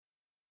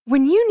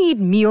When you need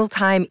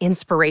mealtime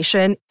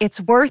inspiration,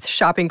 it's worth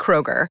shopping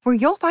Kroger, where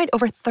you'll find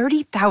over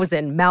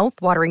 30,000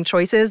 mouth-watering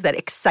choices that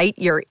excite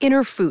your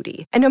inner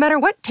foodie. And no matter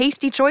what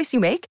tasty choice you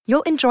make,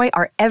 you'll enjoy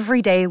our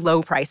everyday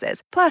low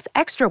prices, plus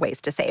extra ways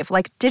to save,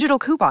 like digital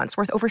coupons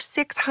worth over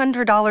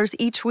 $600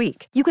 each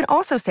week. You can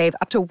also save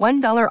up to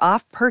 $1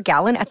 off per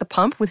gallon at the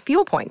pump with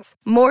fuel points.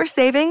 More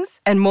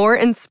savings and more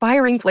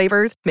inspiring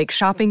flavors make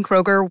shopping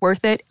Kroger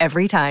worth it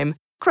every time.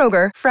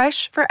 Kroger,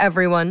 fresh for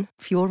everyone.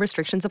 Fuel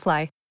restrictions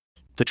apply.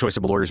 The choice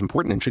of a lawyer is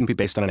important and shouldn't be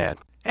based on an ad.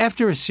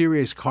 After a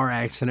serious car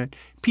accident,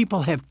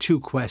 people have two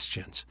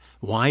questions.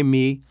 Why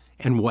me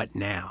and what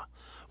now?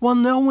 Well,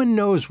 no one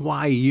knows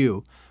why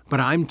you,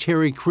 but I'm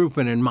Terry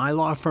Crouppen, and my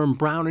law firm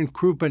Brown &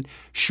 Crouppen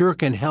sure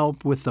can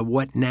help with the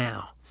what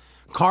now.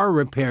 Car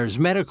repairs,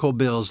 medical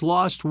bills,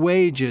 lost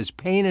wages,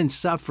 pain and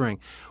suffering.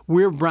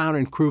 We're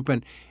Brown &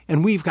 Crouppen,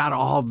 and we've got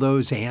all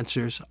those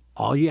answers.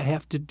 All you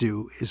have to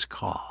do is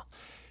call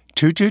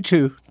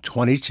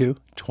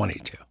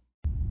 222-2222.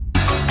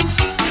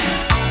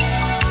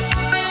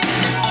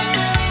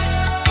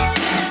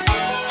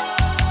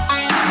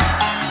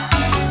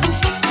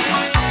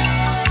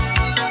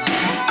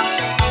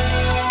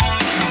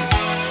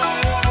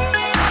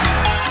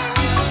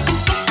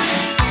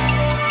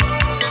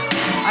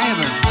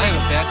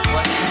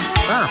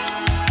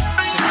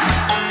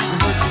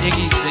 The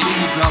Iggy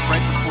drop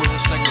right before this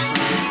segment, so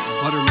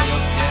butter me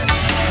up, Daddy.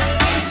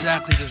 What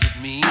exactly does it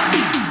mean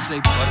to say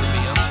butter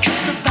me up?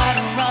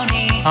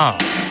 Huh.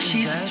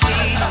 She's sweet.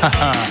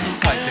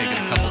 Probably take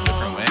it a couple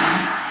different ways.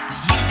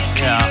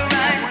 Yeah.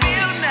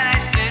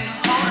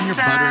 When you're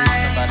buttering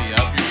somebody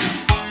up, you're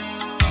just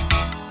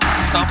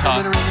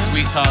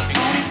sweet talking,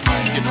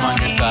 get them on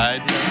your side.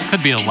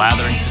 Could be a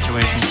lathering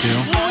situation too.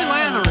 Why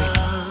lathering?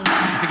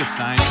 I think it's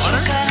science.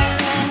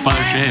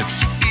 Butter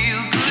shaves.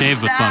 You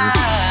shave with butter.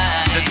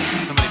 Did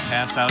somebody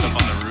pass out up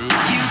on the roof?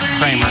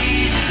 Kramer.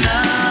 Just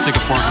stick a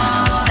fork in the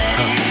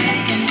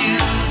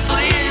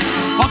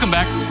Welcome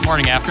back,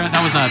 Morning After.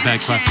 That was not a bad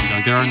question,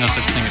 Doug. There are no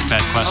such thing as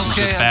bad questions,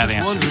 just bad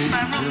answers.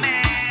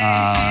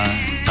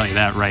 I'll tell you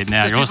that right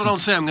now. People don't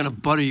say I'm going to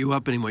butter you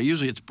up anymore.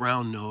 Usually it's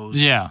brown nose.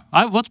 Yeah.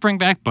 Let's bring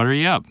back Butter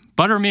You Up.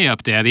 Butter me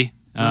up, Daddy.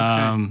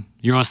 Okay.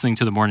 You're listening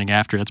to The Morning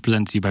After. That's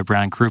presented to you by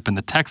Brown Crouppen, and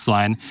the text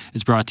line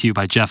is brought to you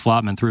by Jeff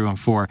Lotman,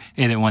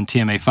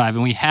 314-881-TMA5.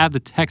 And we have the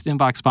text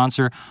inbox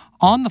sponsor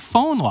on the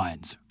phone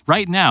lines.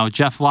 Right now,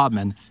 Jeff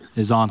Lotman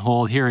is on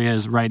hold. Here he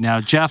is right now.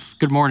 Jeff,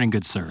 good morning,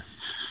 good sir.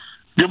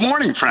 Good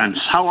morning, friends.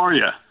 How are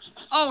you?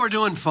 Oh, we're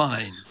doing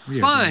fine.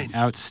 Doing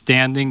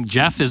outstanding.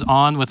 Jeff is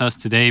on with us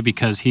today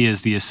because he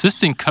is the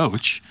assistant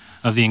coach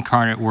of the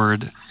Incarnate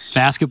Word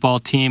basketball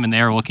team, and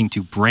they are looking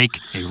to break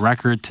a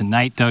record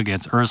tonight, Doug,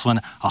 against Ursuline.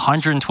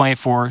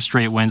 124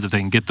 straight wins if they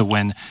can get the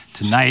win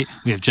tonight.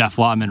 We have Jeff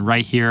Lotman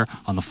right here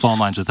on the phone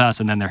lines with us,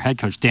 and then their head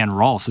coach, Dan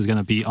Rolfs, is going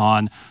to be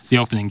on the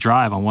opening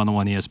drive on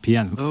 101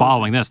 ESPN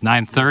following this.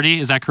 9:30,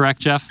 is that correct,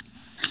 Jeff?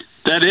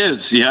 That is,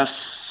 yes.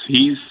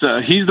 He's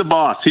the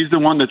boss. He's the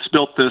one that's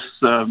built this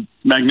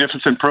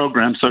magnificent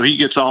program, so he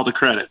gets all the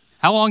credit.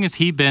 How long has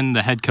he been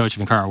the head coach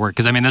of Incarnate Word?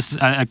 Because, I mean, this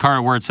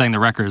Incarnate Word setting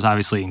the record is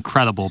obviously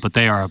incredible, but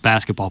they are a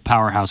basketball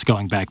powerhouse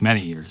going back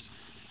many years.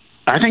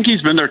 I think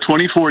he's been there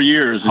 24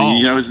 years. And,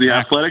 he's the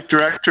athletic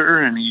director,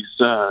 and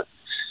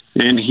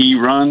he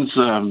runs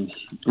an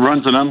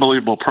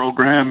unbelievable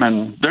program,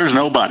 and there's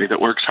nobody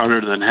that works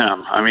harder than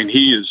him. I mean,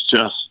 he is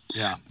just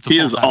he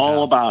is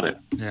all about it.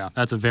 Yeah,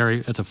 that's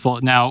a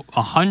full. Now,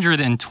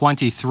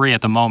 123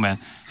 at the moment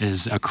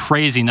is a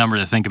crazy number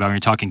to think about when you're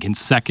talking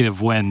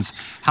consecutive wins.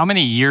 How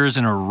many years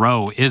in a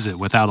row is it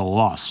without a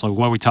loss? Like,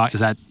 what we talk,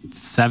 is that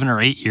 7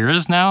 or 8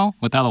 years now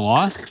without a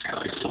loss? It's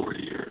like 4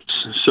 years.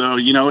 So,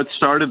 it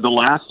started, the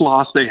last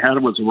loss they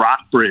had was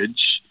Rockbridge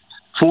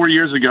 4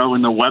 years ago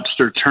in the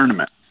Webster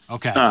tournament.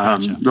 Okay,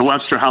 gotcha. The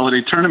Webster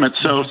Holiday Tournament.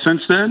 So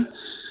since then,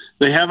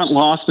 they haven't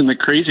lost, and the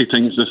crazy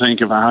things to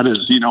think about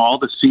is, all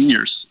the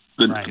seniors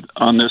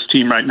on this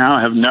team right now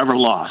have never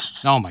lost.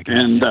 Oh, my God.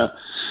 And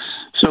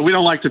so we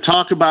don't like to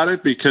talk about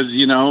it because,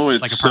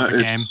 it's like a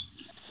perfect game.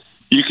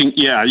 You can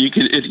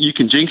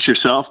jinx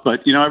yourself,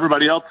 but,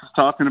 everybody else is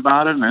talking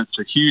about it, and it's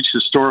a huge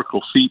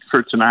historical feat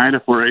for tonight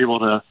if we're able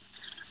to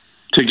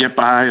get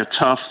by a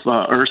tough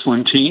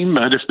Ursuline team.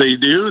 But if they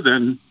do,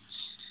 then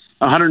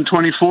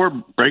 124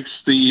 breaks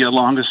the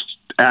longest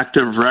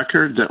active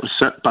record that was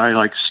set by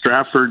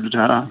Stratford,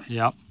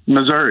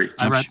 Missouri.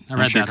 I read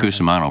I'm sure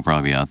Cusimano will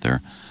probably be out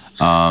there.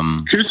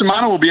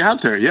 Cusimano will be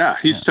out there. Yeah,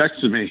 he's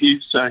texted me.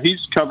 He's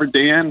covered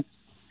Dan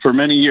for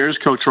many years.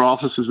 Coach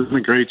Rolfes has done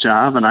a great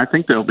job, and I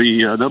think there'll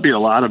be a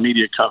lot of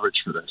media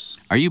coverage for this.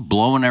 Are you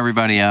blowing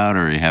everybody out,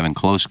 or are you having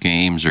close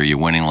games, or are you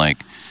winning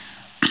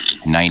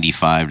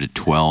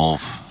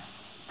 95-12?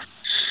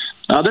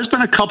 There's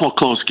been a couple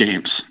close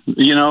games,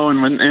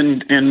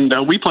 and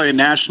we play a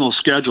national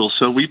schedule,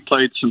 so we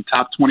played some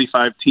top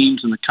 25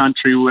 teams in the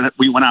country.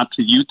 We went out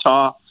to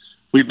Utah.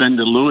 We've been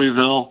to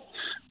Louisville.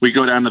 We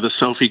go down to the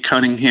Sophie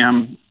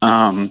Cunningham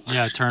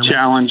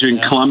Challenge in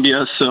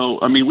Columbia.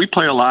 So, we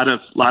play a lot of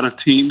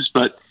teams,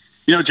 but,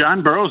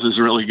 John Burroughs is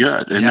really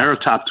good, and they're a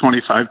top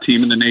 25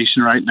 team in the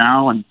nation right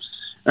now. And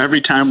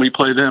every time we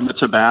play them,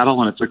 it's a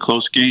battle and it's a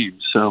close game.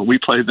 So we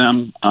play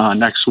them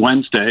next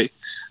Wednesday,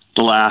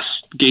 the last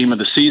game of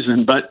the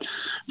season. But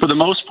for the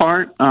most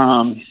part,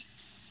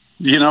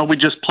 we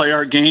just play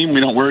our game. We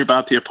don't worry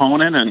about the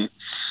opponent, and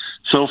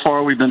so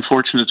far we've been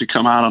fortunate to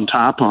come out on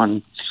top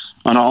on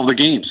all the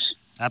games.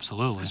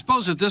 Absolutely. I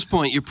suppose at this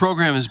point your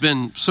program has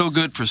been so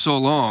good for so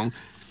long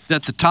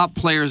that the top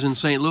players in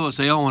St. Louis,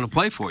 they all want to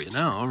play for you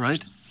now,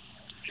 right?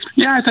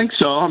 Yeah, I think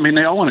so. I mean,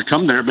 they all want to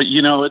come there, but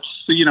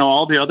it's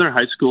all the other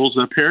high schools.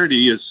 The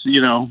parity is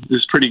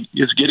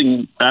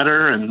getting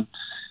better, and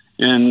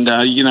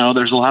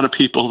there's a lot of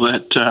people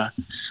that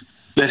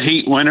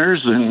hate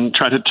winners and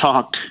try to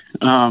talk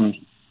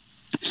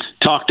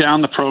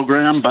down the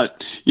program,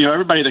 but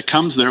everybody that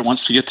comes there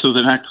wants to get to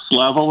the next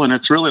level, and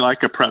it's really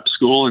like a prep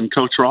school. And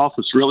Coach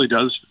Rolfes really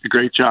does a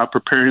great job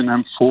preparing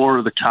them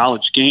for the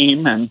college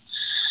game, and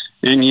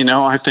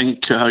I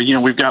think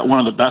we've got one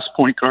of the best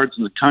point guards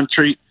in the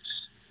country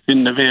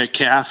in Nevaeh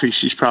Caffey.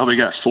 She's probably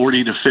got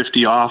 40 to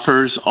 50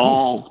 offers,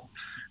 all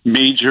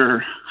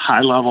major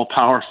high-level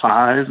Power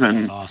 5, and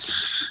That's awesome.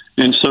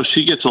 And so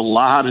she gets a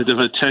lot of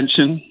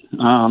attention.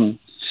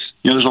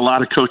 There's a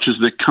lot of coaches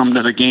that come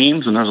to the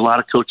games, and there's a lot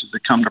of coaches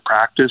that come to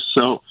practice.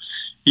 So,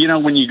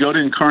 when you go to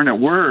Incarnate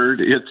Word,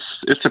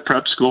 it's a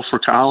prep school for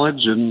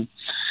college, and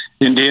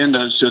Dan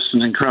does just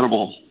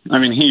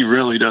he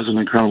really does an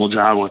incredible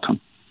job with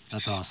them.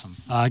 That's awesome.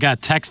 I got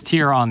a text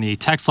here on the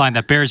text line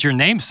that bears your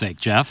namesake,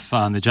 Jeff,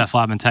 on the Jeff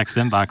Lobman text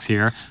inbox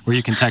here, where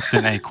you can text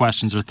in any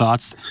questions or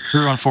thoughts.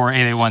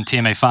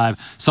 314-881-TMA5.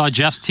 Saw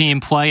Jeff's team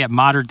play at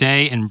Mater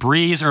Dei in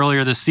Breeze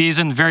earlier this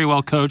season. Very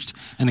well coached,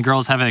 and the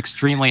girls have an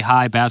extremely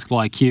high basketball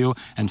IQ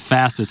and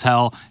fast as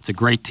hell. It's a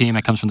great team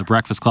that comes from the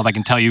Breakfast Club. I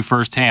can tell you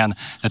firsthand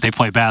that they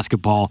play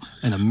basketball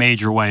in a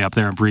major way up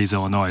there in Breeze,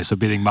 Illinois. So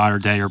beating Mater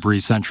Dei or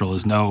Breeze Central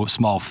is no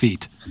small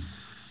feat.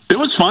 It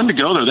was fun to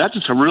go there. That's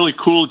just a really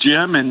cool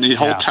gym, and the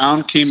whole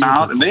town came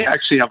out, and they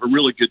actually have a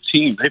really good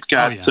team. They've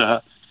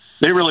got,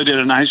 they really did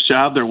a nice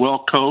job. They're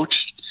well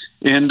coached,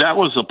 and that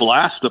was a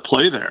blast to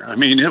play there. I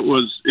mean, it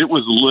was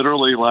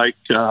literally like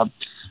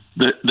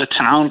the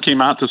town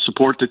came out to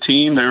support the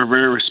team. They were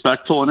very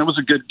respectful, and it was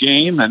a good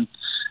game, and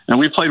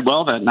we played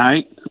well that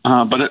night.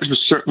 But it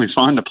was certainly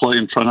fun to play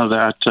in front of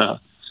that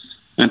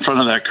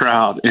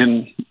crowd,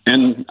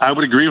 and I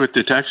would agree with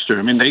the texter.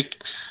 I mean,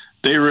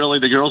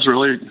 the girls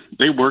really,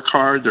 they work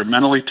hard. They're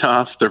mentally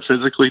tough. They're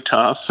physically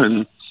tough.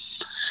 And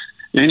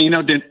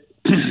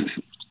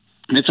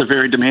it's a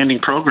very demanding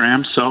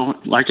program. So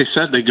like I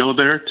said, they go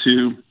there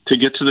to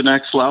get to the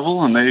next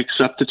level, and they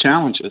accept the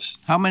challenges.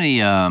 How many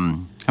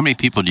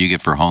people do you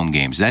get for home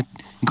games? That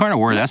Incarnate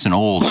Word, that's an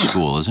old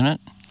school, isn't it?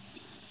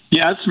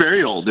 Yeah, it's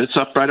very old. It's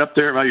right up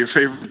there by your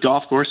favorite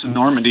golf course in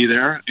Normandy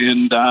there.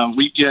 And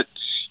we get,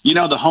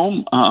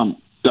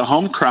 the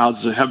home crowds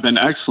have been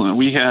excellent.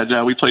 We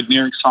played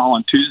Nearings Hall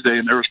on Tuesday,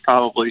 and there was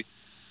probably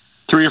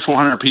 300 or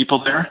 400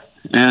 people there,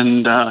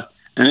 and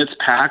it's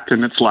packed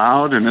and it's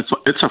loud, and it's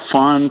a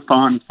fun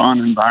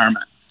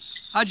environment.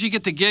 How'd you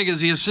get the gig as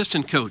the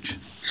assistant coach?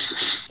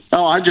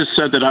 Oh, I just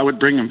said that I would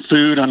bring them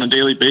food on a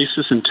daily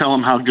basis and tell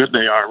them how good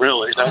they are.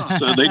 Really,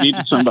 they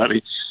needed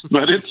somebody,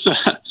 but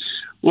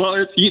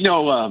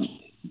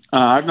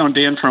I've known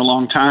Dan for a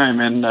long time,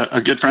 and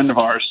a good friend of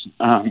ours.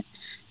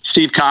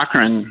 Steve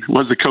Cochran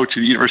was the coach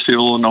of the University of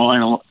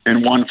Illinois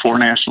and won 4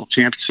 national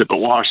championships at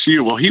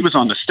WashU. Well, he was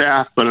on the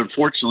staff, but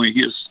unfortunately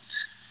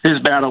his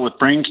battle with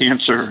brain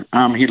cancer,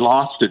 he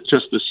lost it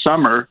just this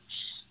summer.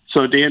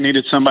 So Dan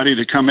needed somebody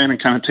to come in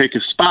and kind of take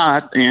his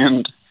spot,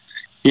 and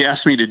he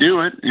asked me to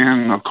do it.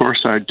 And of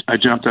course I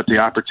jumped at the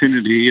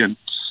opportunity, and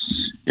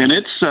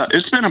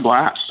it's been a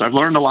blast. I've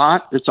learned a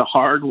lot. It's a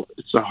hard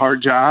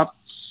job.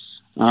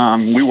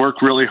 We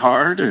work really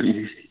hard,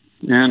 and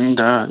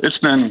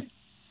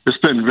it's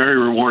been very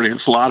rewarding.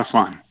 It's a lot of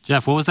fun.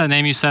 Jeff, what was that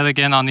name you said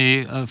again on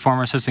the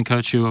former assistant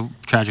coach who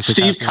tragically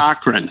Steve passed away?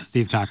 Cochran.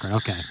 Steve Cochran.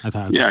 Okay,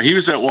 Yeah, he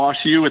was at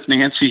WashU with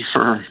Nancy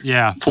for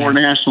 4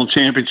 national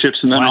championships,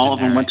 and then all of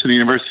them went to the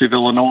University of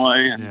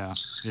Illinois. And,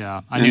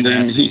 I knew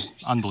Nancy.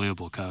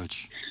 Unbelievable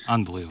coach.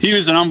 Unbelievable. He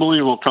was an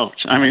unbelievable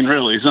coach. I mean,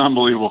 really, he's an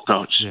unbelievable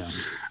coach. Yeah.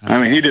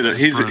 I mean, he's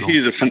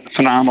a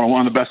phenomenal,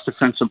 one of the best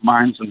defensive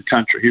minds in the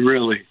country. He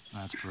really.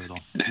 That's brutal.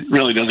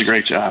 Really does a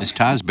great job. Is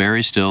Taz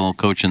Berry still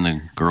coaching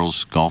the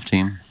girls' golf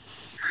team?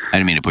 I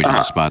didn't mean to put you on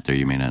the spot there.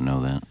 You may not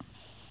know that.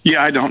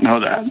 Yeah, I don't know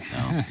that.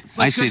 No.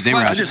 I see.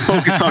 I just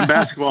focus on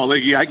basketball.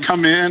 I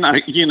come in,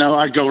 I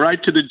go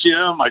right to the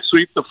gym, I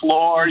sweep the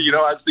floor,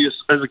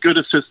 as a good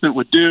assistant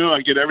would do.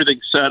 I get everything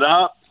set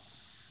up,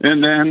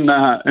 and then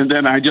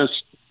I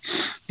just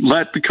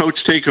let the coach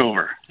take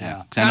over.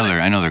 Yeah,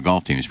 I know their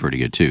golf team is pretty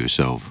good too.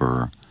 So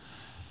for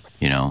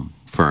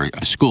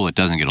a school that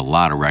doesn't get a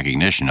lot of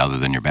recognition other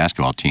than your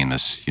basketball team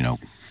that's, going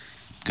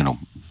to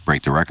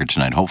break the record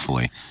tonight,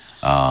 hopefully.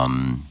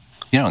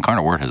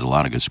 Incarnate Word has a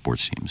lot of good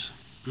sports teams.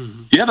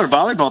 Mm-hmm. Yeah, their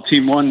volleyball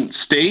team won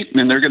state,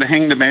 and they're going to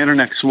hang the banner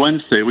next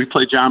Wednesday. We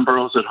play John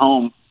Burroughs at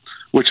home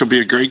which will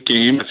be a great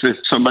game. If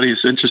somebody's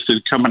interested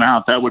in coming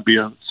out, that would be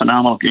a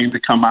phenomenal game to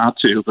come out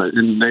to. But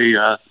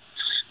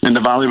and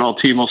the volleyball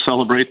team will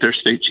celebrate their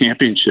state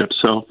championship.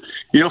 So,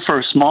 for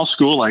a small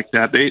school like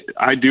that,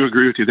 I do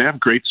agree with you. They have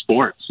great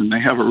sports, and they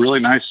have a really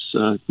nice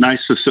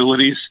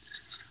facilities.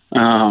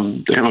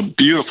 They have a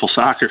beautiful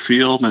soccer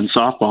field and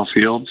softball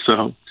field.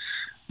 So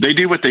they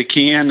do what they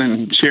can,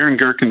 and Sharon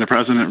Gherkin, the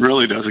president,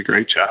 really does a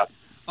great job.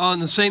 On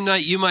the same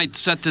night, you might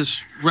set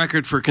this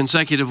record for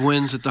consecutive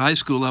wins at the high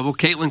school level.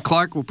 Caitlin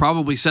Clark will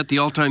probably set the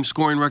all-time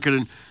scoring record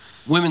in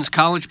women's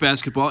college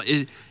basketball.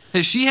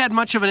 Has she had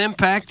much of an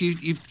impact?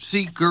 You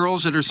see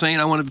girls that are saying,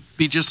 I want to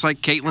be just like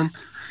Caitlin?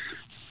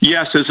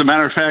 Yes, as a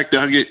matter of fact,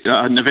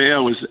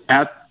 Nevaeh was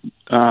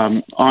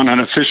on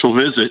an official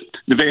visit.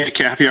 Nevaeh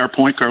Caffey, our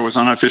point guard, was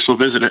on an official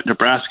visit at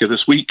Nebraska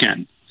this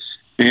weekend.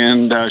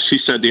 And she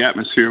said the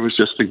atmosphere was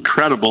just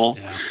incredible.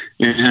 Yeah.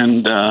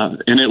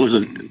 And it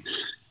was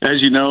as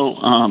you know,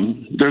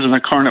 there's an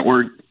Incarnate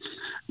Word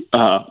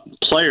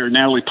player,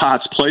 Natalie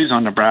Potts, plays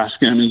on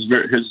Nebraska and is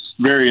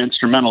very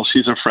instrumental.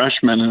 She's a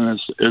freshman and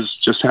is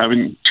just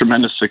having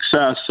tremendous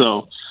success.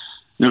 So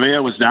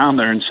Nevaeh was down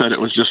there and said it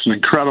was just an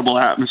incredible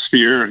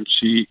atmosphere, and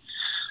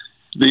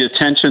the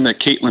attention that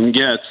Caitlin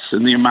gets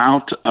and the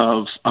amount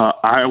of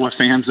Iowa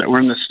fans that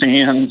were in the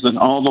stands and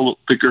all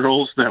the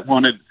girls that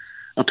wanted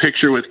a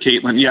picture with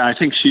Caitlin. Yeah, I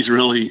think she's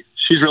really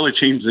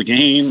changed the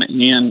game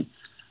and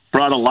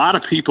brought a lot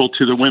of people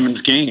to the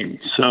women's game.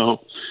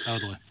 So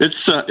totally.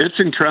 It's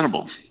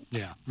incredible.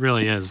 Yeah,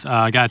 really is.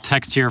 I got a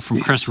text here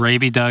from Chris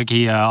Raby, Doug.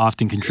 He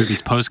often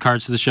contributes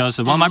postcards to the show.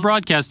 So one of my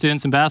broadcast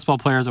students and basketball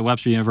players at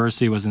Webster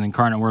University was an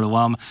Incarnate Word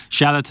alum.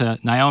 Shout out to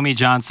Naomi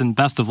Johnson.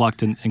 Best of luck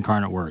to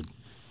Incarnate Word.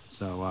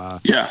 So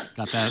yeah,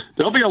 got that.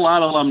 There'll be a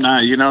lot of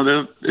alumni.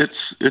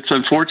 It's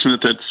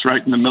unfortunate that it's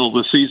right in the middle of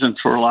the season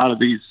for a lot of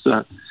these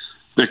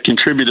that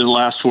contributed the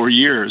last 4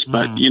 years.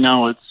 But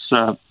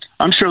it's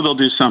I'm sure they'll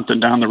do something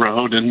down the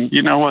road. And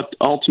you know what?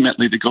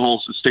 Ultimately, the goal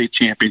is the state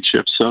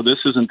championship. So this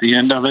isn't the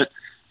end of it.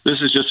 This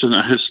is just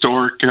a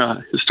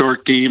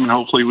historic game, and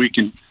hopefully we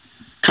can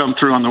come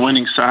through on the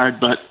winning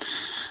side. But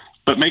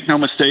make no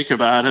mistake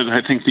about it,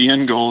 I think the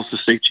end goal is the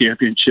state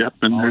championship,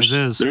 and there's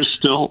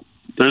still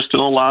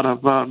a lot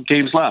of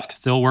games left.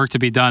 Still work to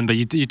be done, but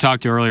you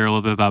talked earlier a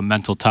little bit about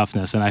mental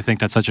toughness, and I think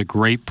that's such a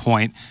great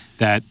point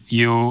that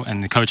you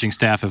and the coaching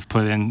staff have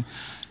put in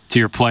to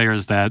your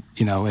players, that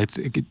it's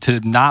to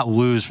not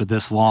lose for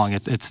this long.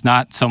 It's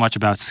not so much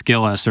about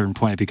skill at a certain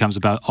point. It becomes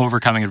about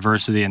overcoming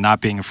adversity and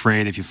not being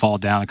afraid if you fall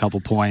down a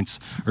couple points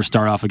or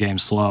start off a game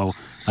slow.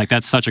 Like,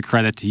 that's such a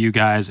credit to you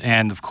guys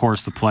and, of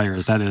course, the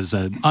players. That is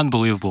an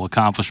unbelievable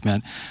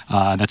accomplishment.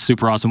 That's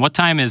super awesome. What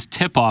time is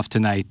tip-off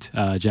tonight,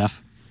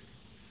 Jeff?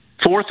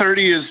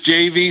 4:30 is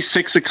JV.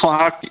 6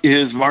 o'clock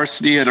is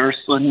varsity at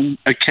Ursuline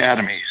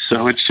Academy.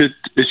 So it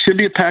should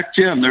be a packed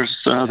gym. There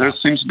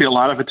seems to be a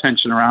lot of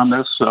attention around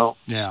this. So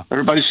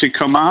everybody should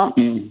come out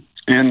and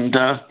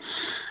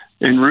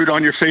root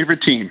on your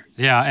favorite team.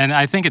 Yeah, and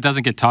I think it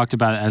doesn't get talked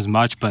about as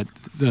much, but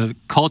the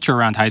culture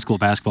around high school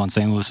basketball in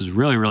St. Louis is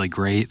really, really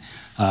great.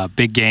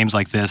 Big games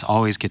like this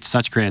always get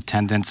such great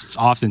attendance.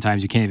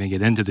 Oftentimes you can't even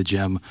get into the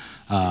gym,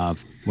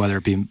 whether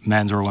it be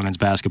men's or women's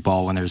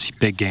basketball, when there's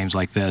big games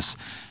like this.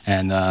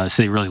 And the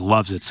city really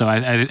loves it. So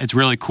it's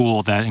really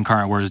cool that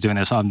Incarnate Word is doing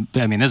this.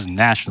 This is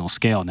national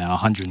scale now,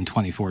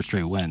 124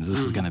 straight wins.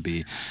 This is going to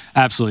be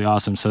absolutely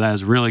awesome. So that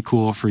is really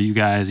cool for you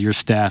guys, your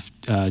staff,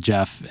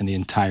 Jeff, and the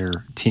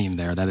entire team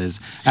there. That is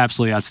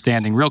absolutely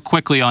outstanding. Real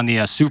quickly on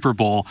the Super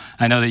Bowl,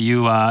 I know that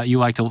you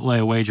like to lay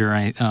a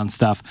wager on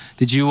stuff.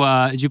 Did you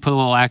put a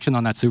little action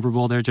on that Super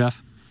Bowl there,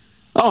 Jeff?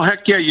 Oh, heck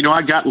yeah.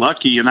 I got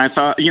lucky, and I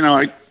thought,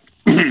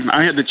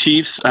 I had the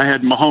Chiefs. I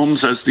had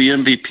Mahomes as the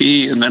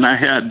MVP, and then I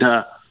had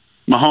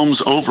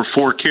Mahomes over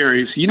 4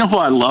 carries. You know who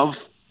I love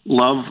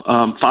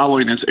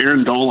following is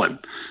Erin Dolan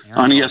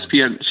on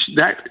ESPN.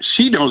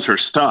 She knows her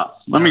stuff.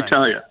 Let me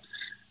tell you.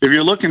 If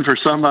you're looking for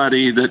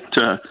somebody that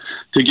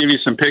to give you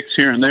some picks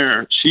here and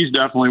there, she's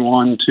definitely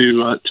one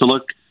to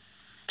look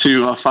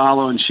to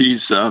follow, and she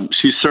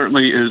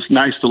certainly is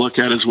nice to look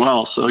at as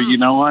well. So you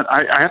know what?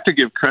 I have to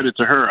give credit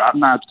to her. I'm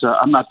not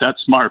that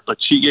smart, but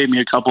she gave me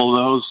a couple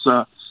of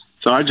those.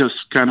 So I just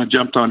kind of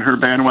jumped on her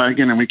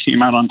bandwagon, and we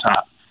came out on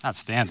top.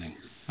 Outstanding.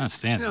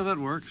 Yeah, that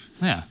works.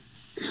 Yeah.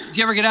 Do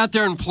you ever get out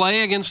there and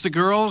play against the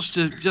girls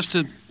just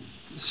to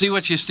see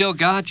what you still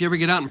got? Do you ever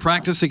get out and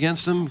practice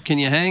against them? Can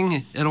you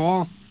hang at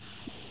all?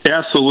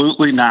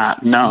 Absolutely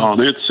not. No.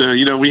 It's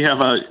we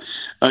have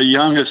a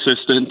young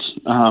assistant,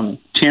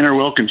 Tanner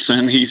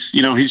Wilkinson. He's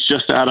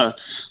just out of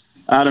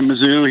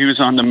Mizzou. He was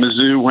on the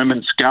Mizzou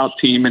women's scout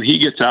team, and he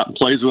gets out and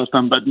plays with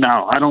them. But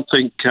no, I don't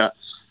think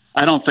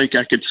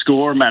I could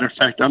score. Matter of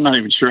fact, I'm not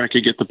even sure I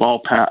could get the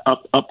ball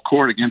up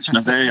court against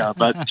Nevaeh.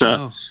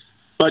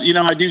 But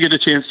I do get a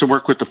chance to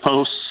work with the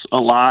posts a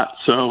lot.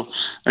 So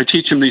I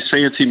teach them these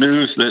fancy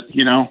moves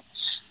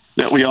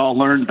that we all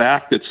learned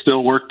back that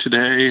still work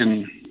today.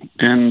 And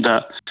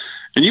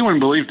you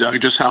wouldn't believe, Doug,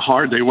 just how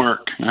hard they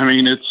work. I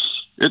mean,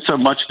 it's a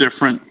much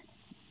different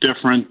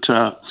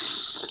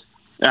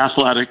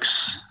athletics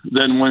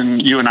than when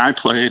you and I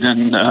played,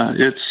 and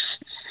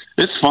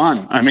it's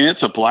fun. I mean,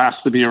 it's a blast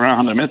to be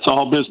around them. It's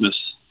all business.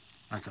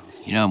 That's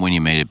awesome. You know, when you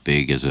made it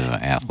big as an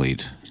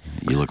athlete,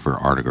 you look for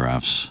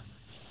autographs.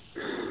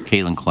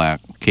 Caitlin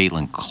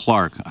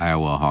Clark,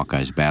 Iowa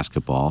Hawkeyes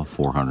basketball,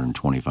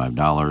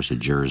 $425. A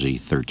jersey,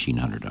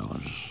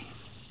 $1,300.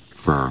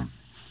 For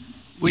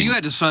Well, you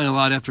had to sign a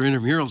lot after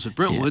intramurals at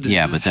Brentwood.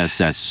 yeah, but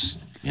that's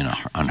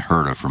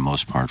unheard of for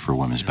most part for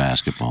women's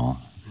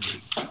basketball.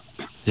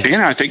 Yeah.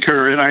 And I think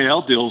her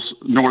NIL deal's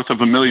north of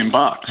 $1 million.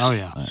 Oh,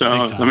 yeah. So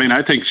I mean,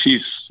 I think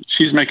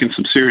she's making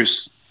some serious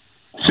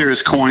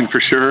coin for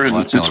sure, and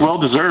it's well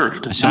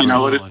deserved. You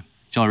know,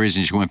 The only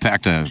reason she went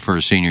back for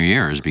her senior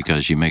year is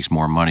because she makes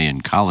more money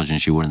in college than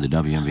she would in the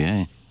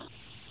WNBA.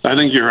 I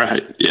think you're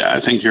right. Yeah,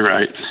 I think you're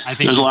right.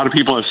 There's a lot of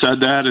people have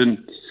said that,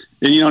 and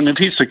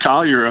Nafisa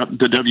Collier,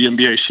 the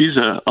WNBA, she's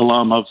an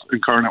alum of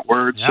Incarnate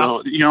Word. Yep.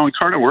 So,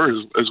 Incarnate Word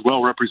is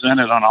well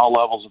represented on all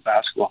levels of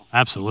basketball.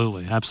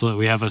 Absolutely.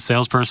 We have a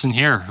salesperson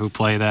here who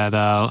played at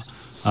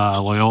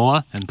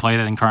Loyola and played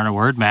at Incarnate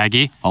Word,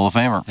 Maggie. Hall of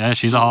Famer. Yeah,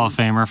 she's a Hall of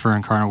Famer for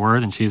Incarnate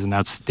Word, and she's an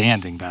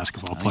outstanding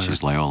basketball player.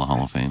 She's Loyola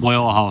Hall of Fame.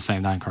 Loyola Hall of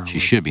Fame, not Incarnate Word. She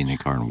should be in the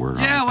Incarnate Word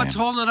Hall of Fame. What's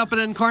holding it up at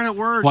Incarnate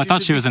Word? Well, I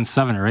thought she was in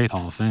 7 or 8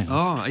 Hall of Fames.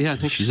 Oh, yeah, I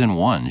think she's in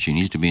 1. She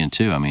needs to be in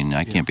 2. I mean,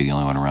 I can't be the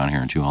only one around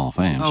here in 2 Hall of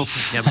Fames. Oh,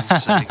 for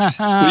heaven's sakes.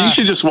 Well, you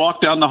should just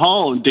walk down the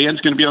hall, and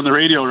Dan's going to be on the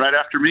radio right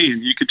after me,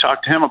 and you could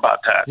talk to him about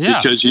that. Yeah.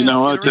 Because you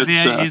know what?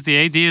 He's the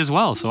AD as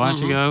well, so why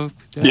don't you go?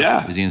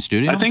 Yeah. Is he in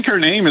studio? I think her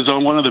name is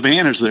on one of the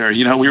banners there.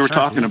 We were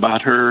talking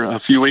about her a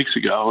few weeks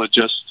ago.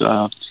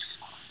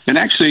 And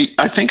actually,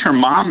 I think her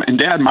mom and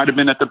dad might have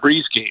been at the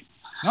Breeze game.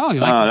 Oh, you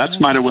like that?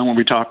 That's might have been when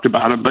we talked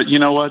about him. But you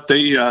know what?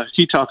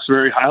 He talks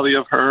very highly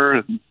of her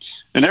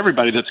and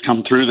everybody that's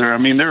come through there. I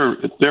mean,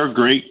 they're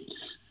great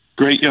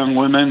young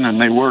women, and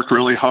they work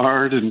really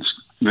hard in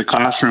the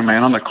classroom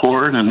and on the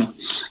court, and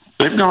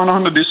they've gone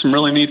on to do some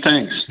really neat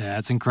things. Yeah,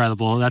 that's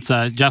incredible. That's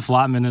Jeff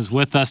Lotman is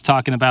with us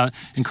talking about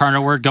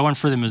Incarnate Word going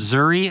for the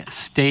Missouri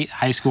State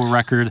high school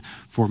record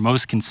for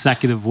most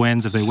consecutive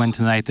wins. If they win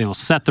tonight, they will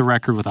set the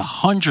record with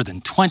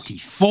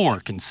 124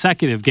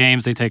 consecutive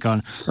games. They take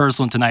on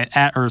Ursuline tonight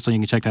at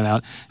Ursuline. You can check that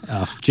out.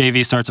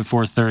 JV starts at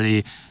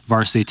 4:30.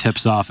 Varsity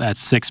tips off at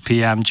 6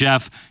 p.m.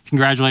 Jeff,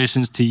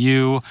 congratulations to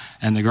you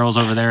and the girls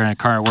over there in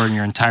Incarnate Word and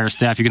your entire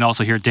staff. You can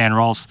also hear Dan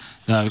Rolfs,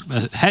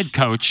 the head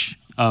coach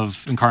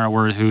of Incarnate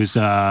Word, who's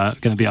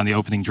going to be on the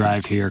opening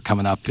drive here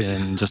coming up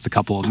in just a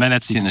couple of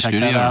minutes. Is he in the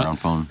studio or on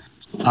phone?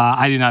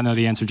 I do not know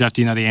the answer. Jeff,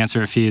 do you know the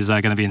answer if he's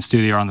going to be in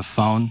studio or on the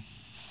phone?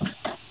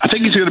 I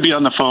think he's going to be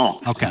on the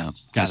phone. Okay.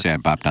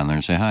 I'd pop down there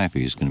and say hi if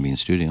he's going to be in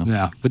studio.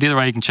 Yeah, but either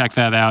way, you can check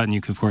that out, and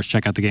you can, of course,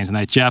 check out the game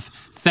tonight. Jeff,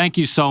 thank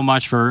you so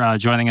much for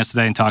joining us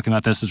today and talking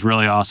about this. It's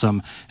really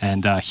awesome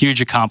and a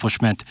huge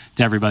accomplishment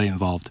to everybody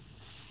involved.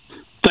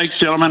 Thanks,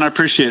 gentlemen. I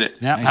appreciate it.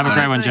 Yeah, have a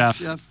great one, thanks,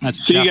 Jeff.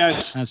 See you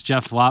guys. That's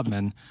Jeff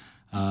Lotman,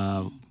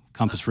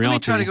 Compass Realty.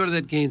 Let me try to go to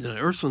that game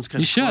tonight. Ursuline's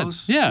kind of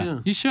close. Yeah,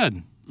 you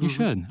should. You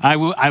should. I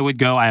would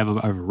go. I have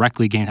a rec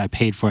league game I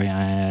paid for you.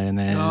 And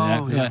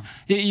then,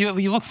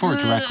 you look forward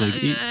to rec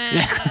league.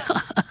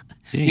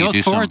 You look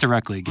forward to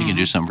rec league. You can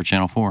do something for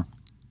Channel 4.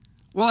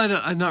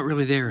 Well, I'm not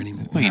really there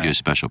anymore. Well, you can do a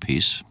special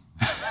piece.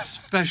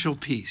 Special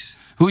piece.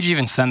 Who would you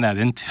even send that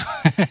into?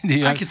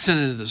 I could send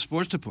it to the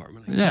sports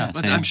department. Yeah.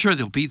 But I'm sure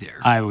they'll be there.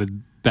 I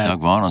would bet. Doug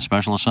Vaughn on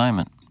special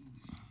assignment.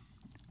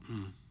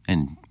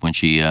 And when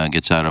she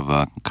gets out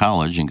of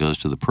college and goes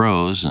to the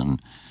pros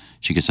and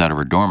she gets out of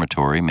her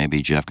dormitory,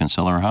 maybe Jeff can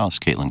sell her house,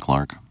 Caitlin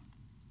Clark.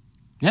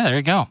 Yeah, there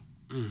you go.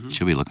 Mm-hmm.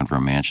 She'll be looking for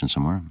a mansion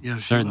somewhere. Yeah,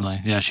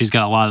 certainly. Yeah, she's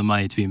got a lot of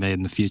money to be made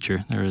in the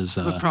future. There is,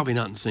 but probably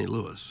not in St.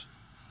 Louis.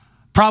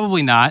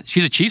 Probably not.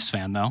 She's a Chiefs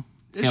fan, though.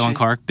 Is Caitlin she?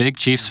 Clark, big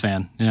Chiefs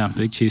fan. Yeah,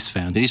 big Chiefs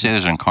fan. Did he say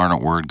there's an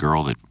Incarnate Word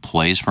girl that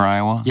plays for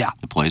Iowa? Yeah.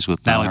 That plays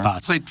with Natalie her?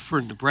 Potts. Played for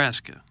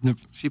Nebraska.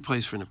 She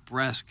plays for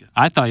Nebraska.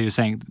 I thought he was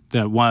saying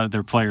that one of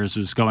their players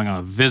was going on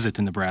a visit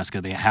to Nebraska.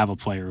 They have a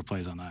player who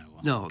plays on Iowa.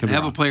 No, they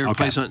have a player who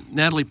plays on.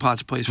 Natalie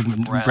Potts plays for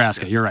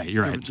Nebraska. You're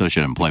right. So she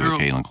didn't play with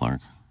Caitlin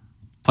Clark.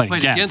 Played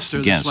against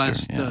her this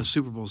last yeah.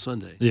 Super Bowl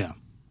Sunday. Yeah.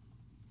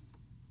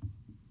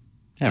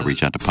 Yeah,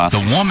 reach out to Potts.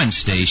 The woman's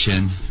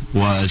station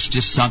was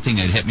just something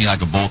that hit me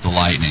like a bolt of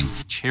lightning.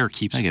 Chair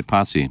keeps. I get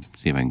Potsy.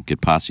 See if I can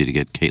get Potsy to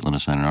get Caitlin to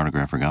sign an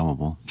autograph for Gobble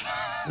Bowl.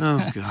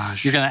 Oh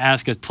gosh! You're going to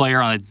ask a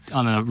player on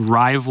a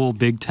rival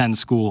Big Ten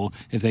school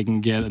if they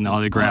can get an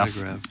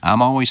autograph.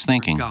 I'm always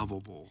thinking. Gobble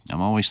Bowl.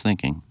 I'm always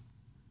thinking.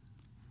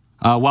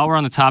 While we're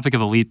on the topic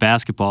of elite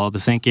basketball, the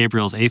St.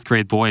 Gabriel's 8th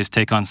grade boys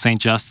take on St.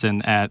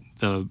 Justin at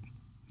the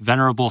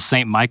Venerable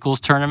St.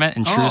 Michael's tournament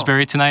in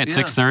Shrewsbury tonight at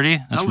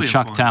 6:30. That's from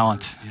Chuck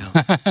Talent.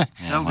 Yeah.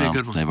 That'll be a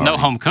good one. No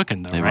home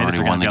cooking, though, they've right? already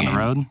If they're won the gonna game.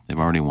 be on the road. They've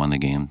already won the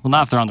game. Well,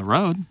 not if they're on the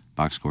road.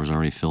 Box score's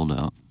already filled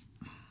out.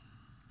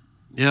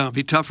 Yeah, it'd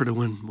be tougher to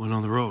win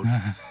on the road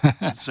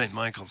at St.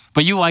 Michael's.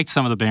 But you liked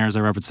some of the banners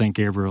that were up at St.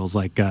 Gabriel's.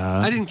 I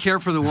didn't care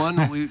for the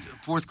one. We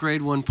 4th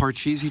grade won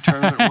Parcheesi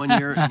tournament one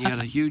year, and you had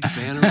a huge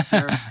banner up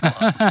there.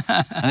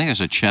 I think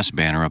there's a chess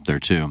banner up there,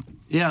 too.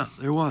 Yeah,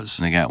 there was.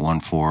 And they got one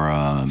for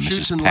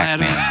Chutes Mrs. and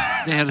ladders.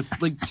 Pac-Man. They had a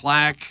big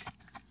plaque.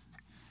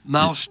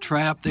 Mouse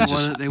Trap. They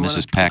want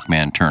Mrs.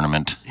 Pac-Man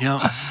tournament.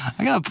 Yeah.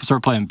 I got to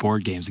start playing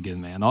board games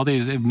again, man. All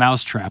these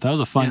Mouse Trap. That was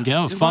a fun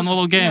game. It Fun was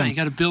little game. Yeah, you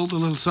got to build a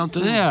little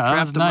something. Yeah, that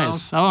trap was the nice.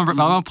 mouse. I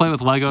want to play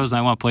with Legos, and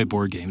I want to play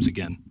board games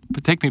again.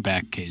 But take me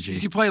back, KG.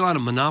 Did you play a lot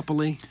of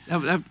Monopoly?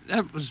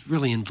 That was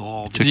really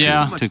involved. Took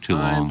too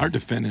time. long. Hard to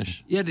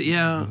finish.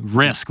 Yeah.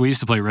 Risk. We used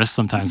to play Risk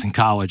sometimes in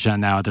college,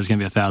 and now there's going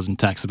to be 1,000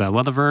 texts about,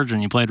 well, the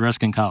Virgin, you played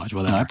Risk in college.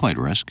 Whatever. No, I played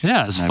Risk.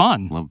 Yeah, it's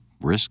fun. I love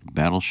Risk,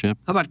 Battleship.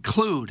 How about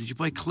Clue? Did you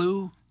play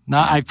Clue? No,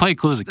 I played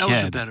Clue as a kid. That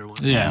was a better one.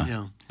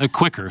 Yeah.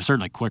 Quicker,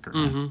 certainly quicker.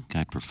 Mm-hmm.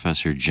 Got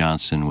Professor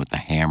Johnson with the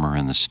hammer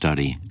in the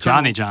study.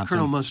 Johnny Johnson.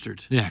 Colonel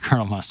Mustard. Yeah,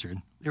 Colonel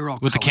Mustard. They were all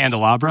with the colors.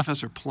 candelabra.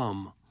 Professor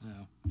Plum.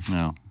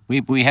 No.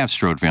 We have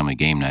Strode Family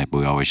Game Night, but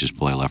we always just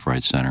play left,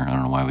 right, center. I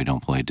don't know why we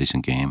don't play a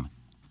decent game.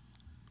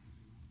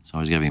 There's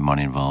always got to be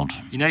money involved.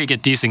 You know you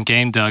get decent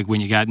game, Doug,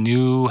 when you got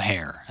new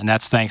hair. And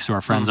that's thanks to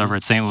our friends over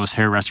at St. Louis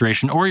Hair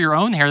Restoration, or your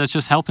own hair that's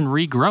just helping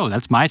regrow.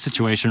 That's my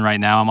situation right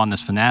now. I'm on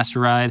this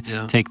finasteride.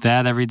 Yeah. Take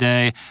that every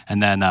day.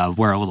 And then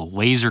wear a little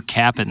laser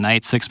cap at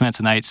night, 6 minutes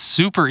a night.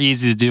 Super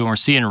easy to do, and we're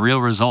seeing real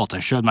results.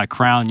 I showed my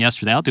crown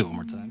yesterday. I'll do it one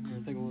more time.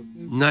 Here, take a look.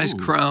 Nice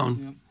crown.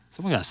 Yep.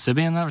 Someone got a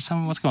Sibby in that or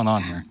something? What's going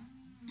on here?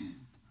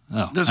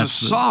 Oh, There's a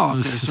saw up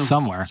there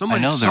somewhere. I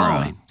know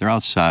they're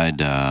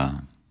outside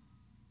on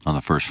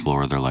the first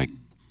floor. They're like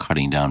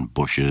cutting down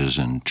bushes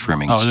and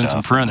trimming stuff. Doing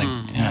some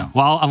pruning. Yeah.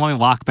 Well, I'm going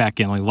to lock back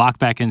in. Let me lock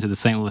back into the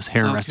St. Louis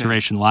Hair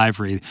Restoration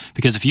live read,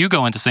 because if you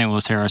go into St.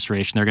 Louis Hair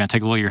Restoration, they're going to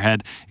take a look at your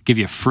head, give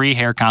you a free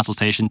hair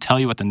consultation, tell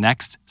you what the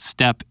next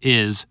step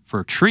is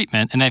for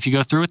treatment. And then if you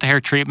go through with the hair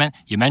treatment,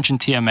 you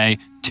mentioned TMA,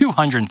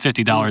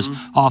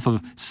 $250 off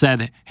of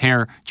said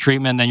hair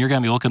treatment, then you're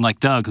going to be looking like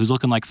Doug, who's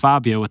looking like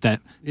Fabio with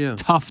that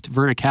tuft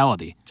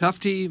verticality.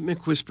 Tufty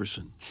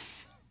McWhisperson.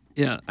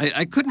 Yeah,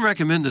 I couldn't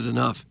recommend it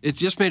enough. It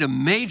just made a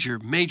major,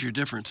 major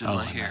difference in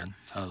my hair.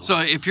 Totally. So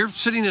if you're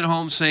sitting at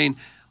home saying,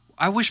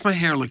 I wish my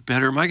hair looked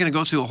better, am I going to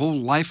go through a whole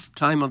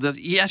lifetime of that?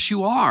 Yes,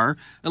 you are,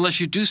 unless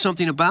you do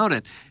something about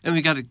it. And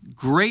we got a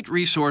great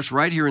resource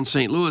right here in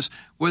St. Louis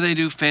where they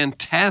do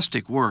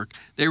fantastic work.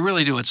 They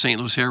really do at St.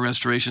 Louis Hair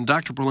Restoration.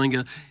 Dr.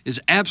 Berlinga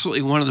is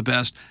absolutely one of the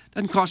best.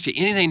 Doesn't cost you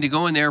anything to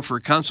go in there for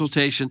a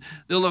consultation.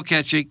 They'll look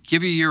at you,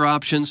 give you your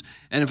options,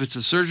 and if it's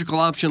a surgical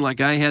option like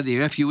I had,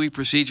 the FUE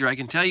procedure, I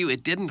can tell you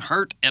it didn't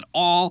hurt at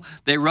all.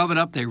 They rub it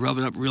up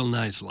real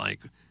nice like.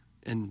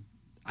 And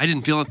I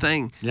didn't feel a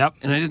thing. Yep.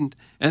 And I didn't.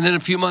 And then a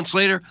few months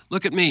later,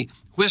 look at me,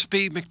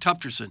 Wispy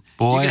McTufterson.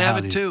 Boy, you can have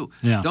howdy. it too.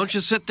 Yeah. Don't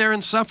just sit there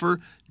and suffer.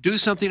 Do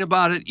something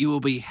about it. You will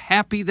be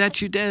happy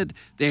that you did.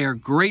 They are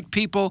great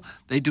people.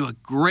 They do a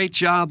great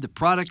job. The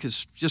product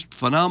is just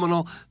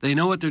phenomenal. They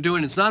know what they're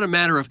doing. It's not a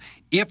matter of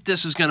if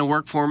this is going to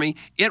work for me.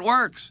 It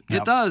works.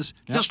 Yep. It does.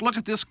 Yep. Just look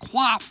at this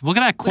coif. Look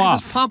at that Look at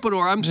coif. this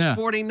pompadour I'm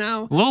sporting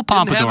now. A little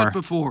pompadour. Didn't have it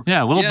before.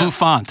 Yeah, a little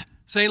bouffant.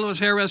 St. Louis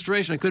Hair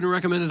Restoration. I couldn't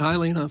recommend it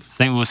highly enough.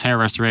 St. Louis Hair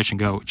Restoration.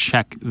 Go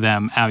check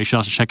them out. You should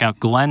also check out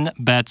Glenn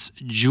Betts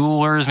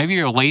Jewelers. Maybe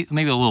you're late,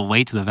 maybe a little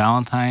late to the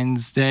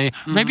Valentine's Day.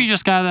 Or maybe you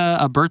just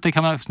got a birthday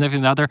coming up,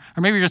 significant other,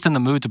 or maybe you're just in the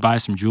mood to buy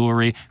some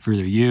jewelry for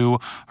either you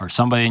or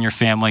somebody in your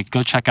family.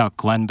 Go check out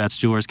Glenn Betts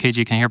Jewelers.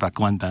 KG, can you hear about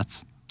Glenn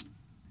Betts?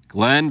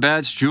 Glenn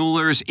Betts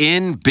Jewelers,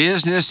 in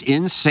business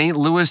in St.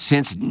 Louis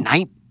since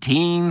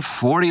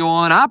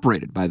 1941,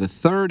 operated by the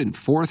third and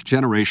fourth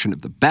generation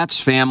of the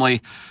Betts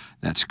family.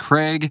 That's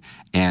Craig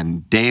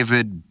and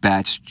David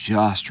Betts,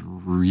 just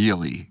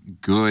really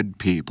good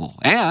people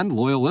and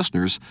loyal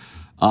listeners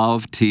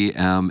of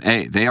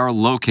TMA. They are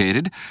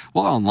located,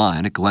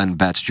 online at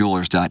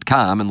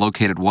glennbettsjewelers.com and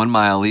located 1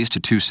 mile east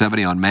of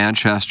 270 on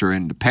Manchester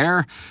and De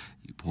Pere.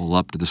 You pull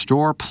up to the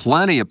store,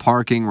 plenty of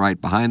parking right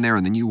behind there,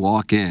 and then you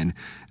walk in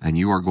and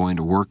you are going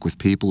to work with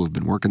people who've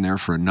been working there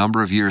for a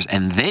number of years,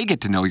 and they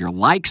get to know your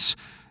likes,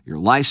 your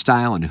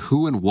lifestyle, and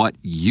who and what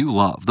you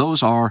love.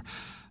 Those are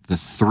the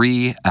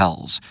 3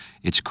 L's.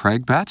 It's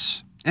Craig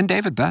Betts and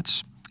David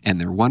Betts and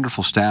their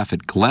wonderful staff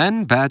at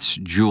Glenn Betts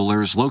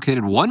Jewelers,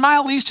 located 1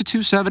 mile east of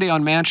 270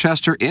 on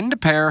Manchester in De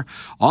Pere,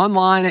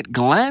 online at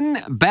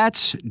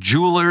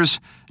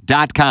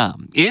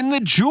glennbettsjewelers.com. In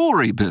the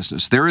jewelry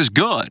business, there is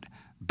good,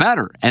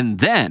 better, and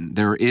then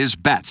there is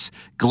Betts.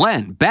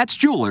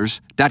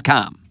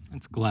 glennbettsjewelers.com.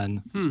 It's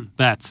Glenn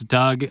Betts.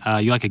 Doug,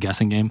 you like a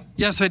guessing game?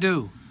 Yes, I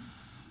do.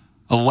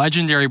 A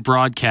legendary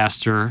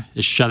broadcaster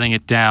is shutting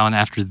it down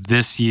after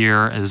this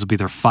year. This will be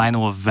their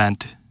final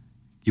event.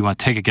 You want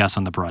to take a guess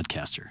on the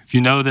broadcaster. If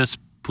you know this,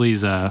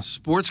 please.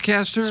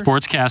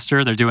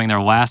 Sportscaster. They're doing their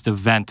last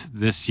event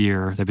this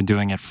year. They've been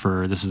doing it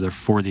this is their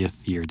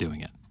 40th year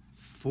doing it.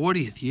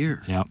 40th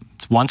year. Yep.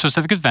 It's one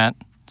specific event.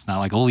 It's not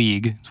like a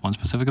league. It's one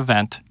specific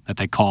event that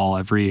they call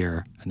every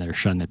year, and they're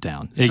shutting it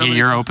down. Iggy,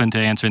 you're open to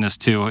answering this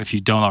too if you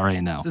don't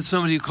already know. Is it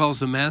somebody who calls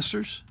the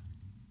Masters?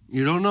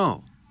 You don't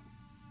know.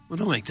 Well,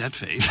 don't make that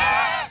face.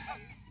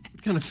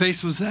 What kind of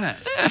face was that?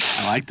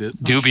 I liked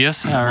it.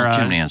 Dubious. Jim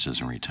Nantz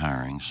isn't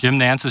retiring. Jim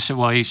Nantz is,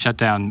 he shut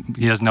down.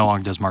 He no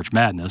longer does March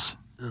Madness.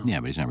 Oh. Yeah,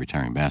 but he's not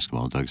retiring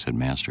basketball. Doug said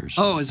Masters.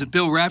 Oh, is it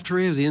Bill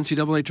Raftery of the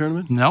NCAA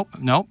tournament? Nope.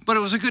 But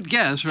it was a good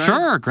guess, right?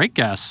 Sure, great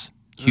guess.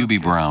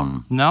 Hubie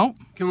Brown. No.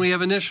 Can we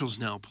have initials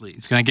now, please?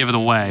 It's going to give it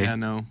away. Yeah,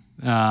 no.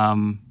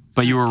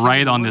 But you were Give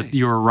right it on away.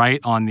 you were right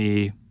on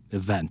the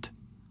event,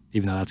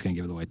 even though that's going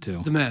to give it away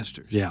too. The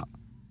Masters. Yeah.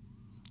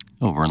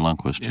 Oh, Vern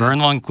Lundquist. Vern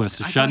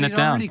Lundquist is I shutting thought it he'd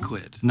down. already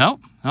quit.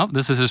 Nope.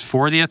 This is his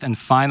 40th and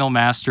final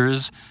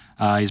Masters.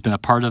 He's been a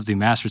part of the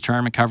Masters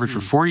tournament coverage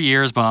for 40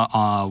 years, but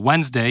on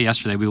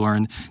yesterday, we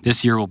learned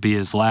this year will be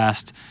his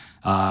last.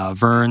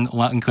 Vern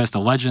Lundquist, a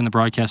legend in the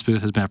broadcast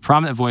booth, has been a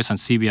prominent voice on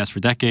CBS for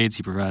decades.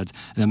 He provides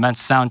an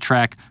immense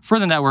soundtrack for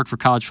the network for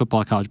college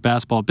football, college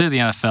basketball, a bit of the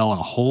NFL, and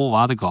a whole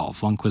lot of golf.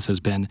 Lundquist has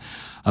been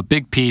a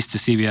big piece to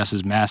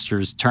CBS's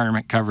Masters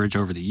tournament coverage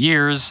over the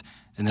years,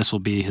 and this will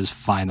be his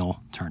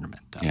final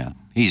tournament. Yeah,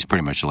 he's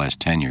pretty much the last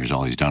 10 years,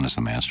 all he's done is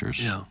the Masters.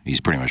 Yeah. He's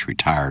He's pretty much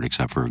retired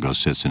except for goes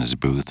sits in his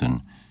booth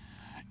and,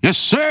 yes,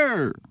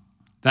 sir.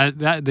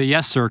 That the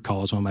yes sir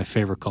call is one of my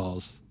favorite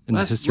calls in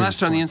the history Last of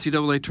time the sports.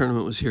 NCAA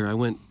tournament was here, I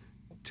went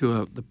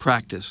to the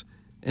practice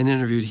and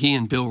interviewed he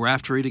and Bill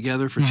Raftery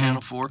together for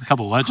Channel 4. A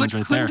couple legends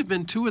right Couldn't there. have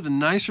been two of the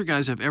nicer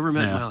guys I've ever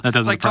met. Yeah, in my life. that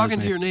doesn't like surprise talking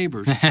me. to your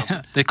neighbors. Or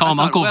something. They call him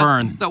I thought, Uncle well,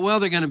 Vern. thought, well,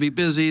 they're going to be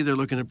busy. They're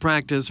looking at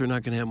practice. They're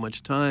not going to have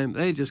much time.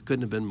 They just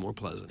couldn't have been more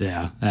pleasant.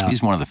 Yeah.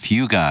 He's one of the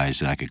few guys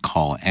that I could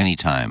call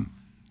anytime,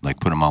 like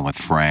put him on with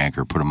Frank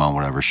or put him on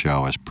whatever show I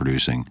was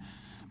producing.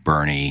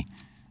 Bernie,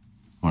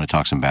 want to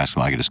talk some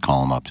basketball, I could just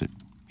call him up.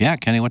 Yeah,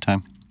 Kenny, what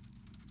time?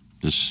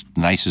 Just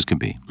nice as can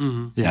be.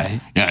 Yeah.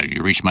 Yeah,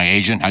 you reached my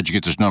agent? How'd you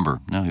get this number?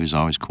 No, he was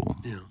always cool.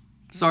 Yeah.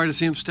 Sorry to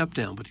see him step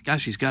down, but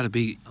gosh, he's got to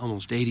be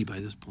almost 80 by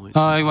this point.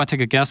 You want to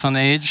take a guess on the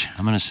age?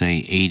 I'm going to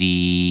say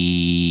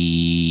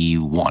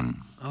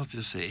 81. I'll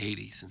just say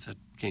 80 since that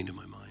came to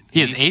my mind.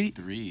 He is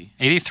 83.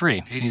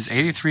 83. He's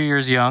 83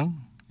 years young.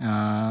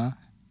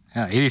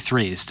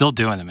 83. He's still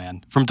doing it,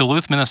 man. From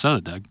Duluth,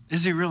 Minnesota, Doug.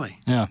 Is he really?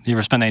 Yeah. You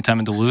ever spend any time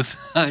in Duluth?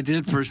 I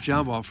did. First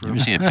job offer. You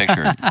ever seen a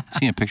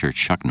picture of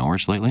Chuck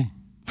Norris lately?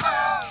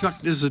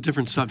 Chuck, this is a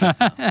different subject.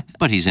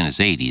 But he's in his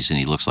 80s, and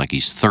he looks like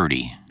he's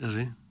 30. Does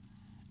he?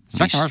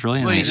 Chuck Norris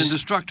really? Well, he's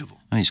indestructible.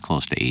 Oh, he's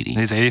close to 80.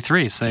 He's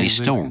 83. So And he's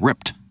still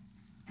ripped.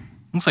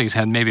 Looks like he's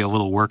had maybe a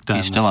little work done.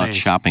 He's in still the out face.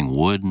 chopping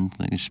wood, and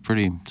it's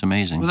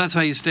amazing. Well, that's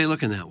how you stay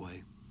looking that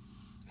way.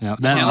 Yeah,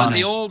 Can't let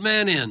the old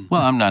man in.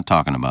 Well, I'm not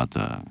talking about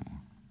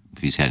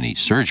if he's had any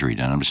surgery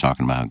done. I'm just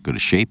talking about how good a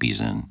shape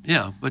he's in.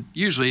 Yeah, but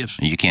usually if...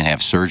 You can't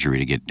have surgery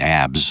to get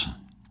abs.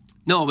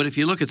 No, but if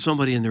you look at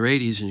somebody in their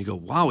 80s and you go,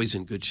 wow, he's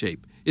in good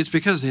shape, it's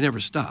because they never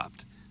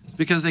stopped. It's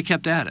because they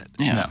kept at it.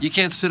 Yeah. You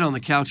can't sit on the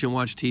couch and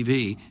watch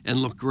TV and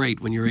look great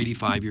when you're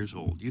 85 years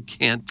old. You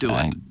can't do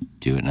I it.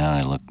 do it now,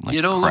 and I look like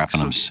You don't crap look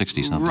when I'm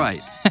 60-something.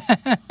 Right.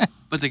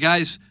 But the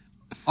guys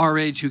our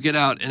age who get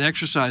out and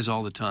exercise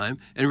all the time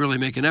and really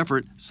make an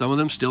effort, some of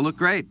them still look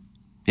great.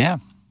 Yeah.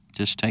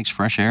 Just takes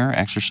fresh air,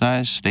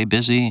 exercise, stay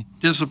busy,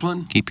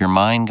 Discipline, keep your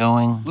mind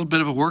going. a little bit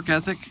of a work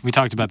ethic. We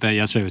talked about that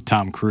yesterday with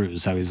Tom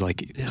Cruise, how he's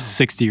like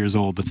 60 years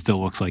old, but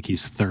still looks like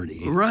he's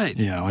 30. Right.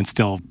 You know, and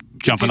still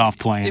jumping off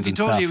planes If he and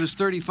told stuff. you he was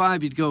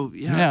 35, you'd go,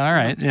 yeah. Yeah, all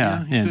right.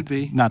 Yeah. he could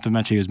be. Not to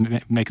mention he was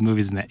making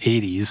movies in the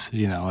 80s.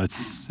 You know,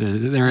 it's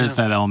there is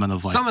that element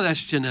of like. Some of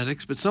that's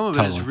genetics, but some of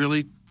it is Totally.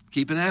 really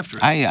keeping after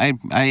it. I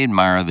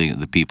admire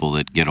the people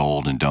that get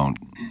old and don't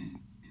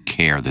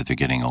care that they're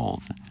getting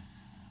old.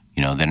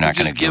 You know, they're not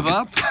going to just give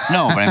up?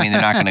 No, but I mean, they're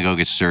not going to go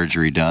get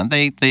surgery done.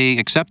 They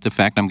accept the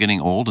fact I'm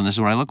getting old, and this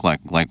is what I look like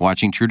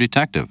watching True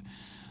Detective.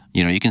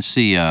 You know, you can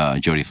see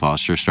Jodie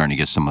Foster starting to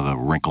get some of the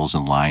wrinkles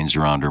and lines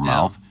around her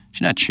mouth.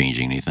 She's not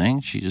changing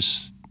anything. She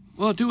just...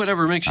 Well, do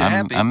whatever makes you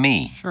happy. I'm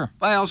me. Sure.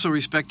 I also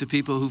respect the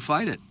people who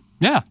fight it.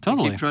 Yeah, They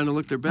totally. keep trying to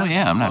look their best. Well,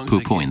 yeah, I'm as not long as they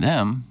poo-pooing can.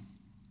 them.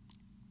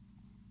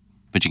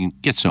 But you can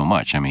get so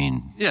much. I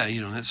mean... Yeah,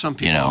 you know, some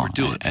people You know,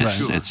 overdo it, for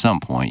sure. at some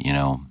point, you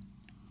know,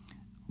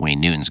 Wayne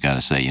Newton's got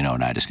to say, you know,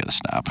 I just got to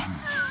stop.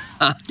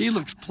 He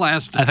looks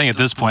plastic. I think at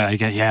this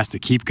point, he has to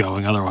keep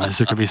going. Otherwise,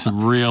 there could be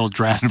some real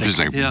drastic. Just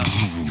like, Yeah.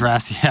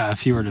 Yeah,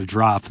 if he were to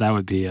drop, that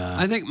would be.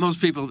 I think most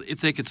people, if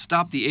they could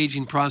stop the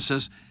aging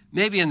process,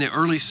 maybe in the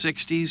early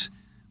 60s,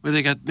 where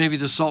they got maybe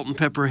the salt and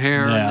pepper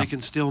hair Yeah. and they can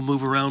still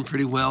move around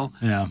pretty well.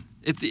 Yeah.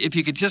 If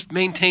you could just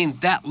maintain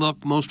that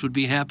look, most would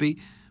be happy.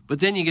 But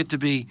then you get to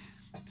be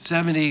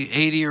 70,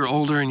 80 or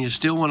older, and you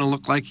still want to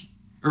look like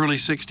early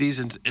 60s,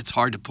 and it's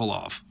hard to pull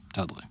off.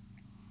 Totally.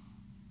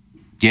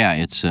 Yeah,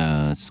 it's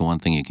the one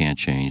thing you can't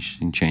change. You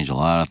can change a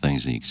lot of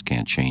things. You just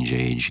can't change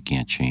age. You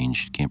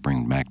can't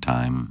bring back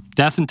time.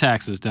 Death and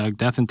taxes, Doug.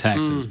 Death and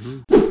taxes.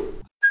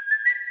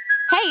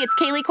 Hey, it's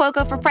Kaylee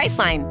Cuoco for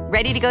Priceline.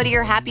 Ready to go to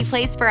your happy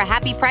place for a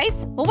happy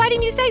price? Well, why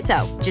didn't you say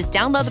so? Just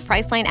download the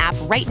Priceline app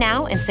right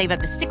now and save up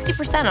to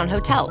 60% on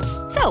hotels.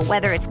 So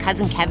whether it's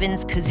Cousin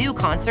Kevin's Kazoo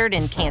Concert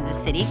in Kansas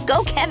City,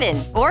 go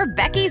Kevin, or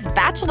Becky's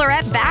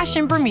Bachelorette Bash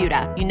in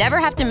Bermuda, you never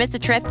have to miss a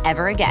trip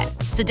ever again.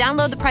 So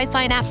download the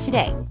Priceline app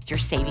today. Your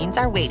savings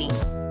are waiting.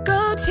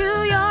 Go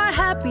to your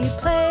happy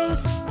place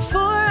for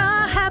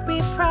a happy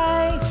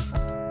price.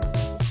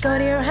 Go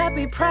to your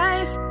happy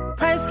price,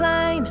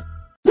 Priceline.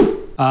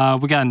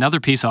 We got another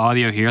piece of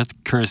audio here,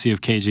 courtesy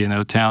of KG in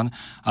O-Town.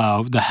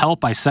 The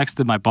Help I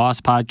Sexted My Boss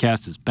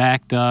podcast is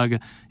back,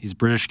 Doug. These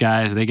British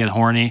guys, they get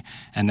horny,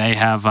 and they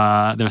have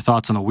their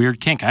thoughts on a weird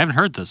kink. I haven't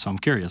heard this, so I'm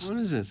curious. What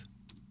is it?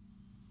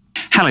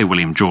 Hello,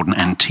 William, Jordan,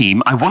 and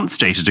team. I once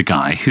dated a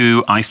guy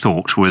who I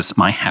thought was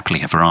my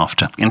happily ever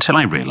after, until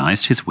I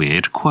realised his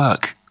weird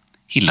quirk.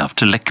 He loved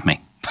to lick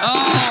me.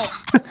 Oh!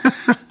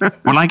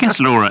 Well, I guess,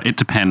 Laura, it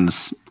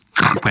depends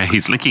where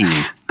he's licking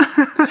you.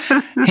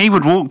 He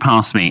would walk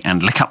past me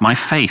and lick up my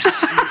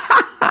face,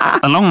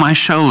 along my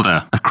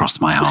shoulder,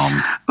 across my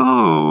arm.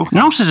 Oh.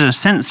 Not in a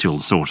sensual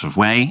sort of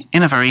way,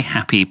 in a very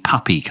happy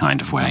puppy kind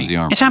of way.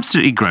 It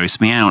absolutely grossed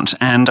me out,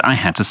 and I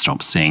had to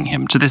stop seeing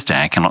him. To this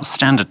day, I cannot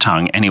stand a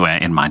tongue anywhere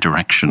in my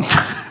direction.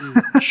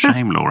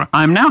 Shame, Laura.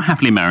 I am now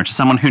happily married to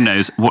someone who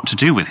knows what to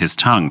do with his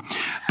tongue.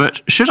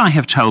 But should I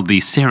have told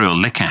the serial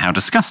licker how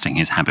disgusting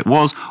his habit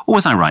was, or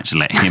was I right to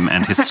let him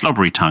and his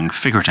slobbery tongue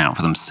figure it out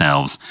for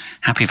themselves?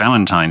 Happy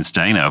Valentine's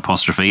Day, no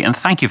apostrophe, and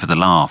thank you for the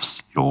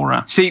laughs,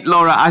 Laura. See,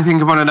 Laura, I think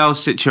in one of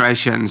those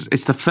situations,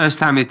 it's the first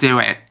time they do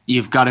it,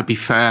 you've got to be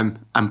firm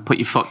and put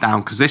your foot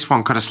down, because this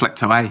one could have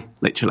slipped away,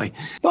 literally.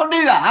 Don't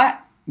do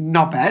that.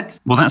 Not bad.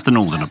 Well, that's the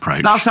northern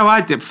approach. That's how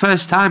I did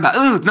first time. But,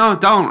 oh, no,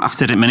 don't. I've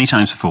said it many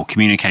times before,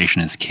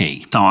 communication is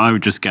key. So I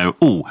would just go,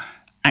 oh,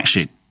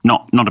 actually,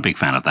 not a big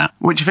fan of that.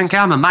 What do you think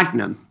I'm, a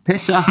magnum?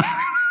 Pisser.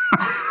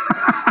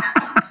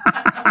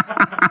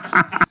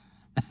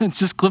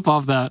 Just clip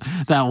off that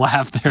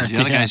laugh there. Is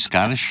the other guy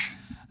Scottish?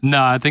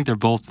 No, I think they're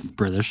both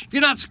British. If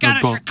you're not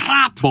Scottish, you're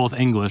crap. Both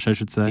English, I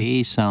should say.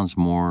 He sounds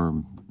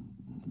more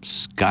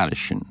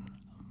Scottish and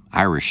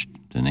Irish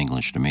than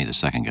English to me, the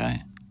second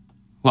guy.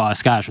 Well,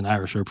 Scottish and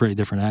Irish are a pretty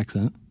different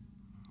accent.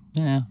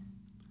 Yeah.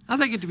 How'd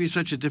they get to be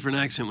such a different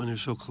accent when they're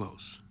so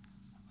close?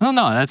 Well,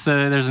 no,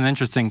 there's an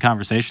interesting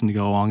conversation to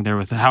go along there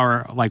with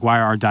why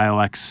are our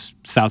dialects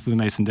south of the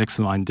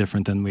Mason-Dixon line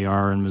different than we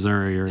are in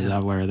Missouri or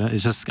that where that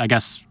it's just, I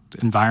guess,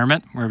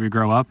 environment wherever you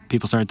grow up,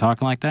 people started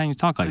talking like that and you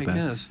talk like that.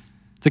 Guess.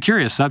 It's a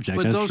curious subject.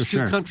 But that's those for two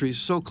sure. countries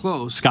so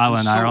close,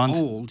 Scotland, so Ireland,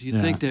 old, you'd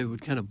think they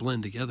would kind of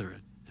blend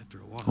together after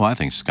a while. Well, I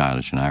think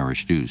Scottish and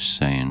Irish do,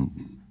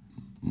 saying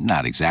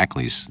not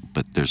exactly,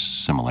 but there's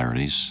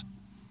similarities.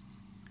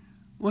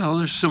 Well,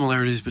 there's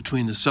similarities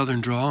between the southern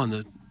drawl and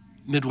the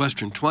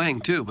Midwestern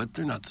twang, too, but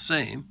they're not the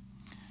same.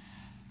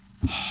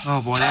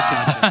 Oh, boy,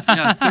 that got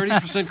you. Yeah,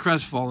 30%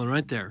 crestfallen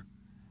right there.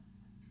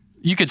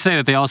 You could say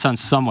that they all sound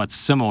somewhat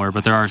similar,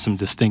 but there are some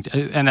distinct...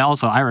 And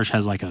also, Irish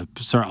has like a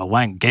sort of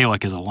language.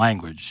 Gaelic is a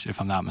language, if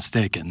I'm not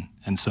mistaken.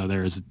 And so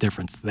there is a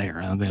difference there.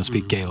 I don't think they'll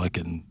speak Gaelic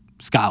in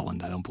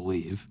Scotland, I don't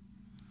believe.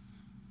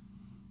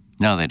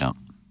 No, they don't.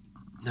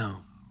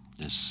 No.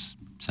 Just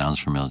sounds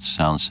familiar.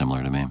 Sounds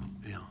similar to me. People.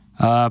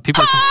 Look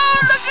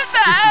at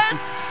that!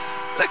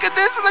 Look at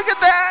this! Look at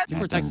that!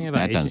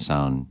 That doesn't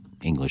sound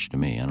English to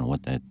me. I don't know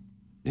what that.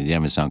 They didn't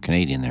even sound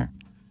Canadian there.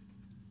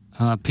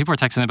 People are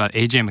texting about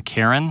AJ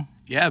McCarron.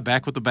 Yeah,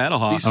 back with the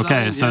Battlehawks.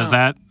 Okay, so is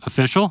that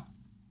official?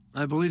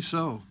 I believe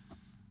so.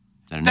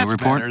 Is that a new That's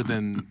report? better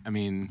than,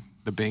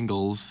 the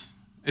Bengals.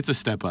 It's a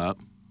step up.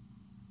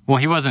 Well,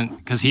 he wasn't,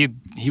 because he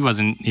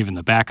wasn't even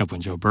the backup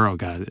when Joe Burrow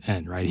got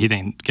in, right? He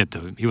didn't get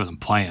to, he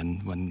wasn't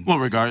playing when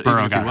Burrow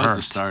even if got he was hurt.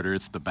 the starter,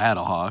 it's the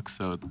Battlehawks,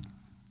 so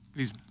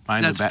he's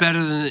fine. That's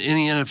better than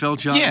any NFL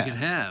job you could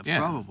have,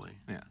 probably.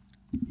 Yeah.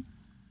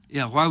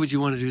 Yeah, why would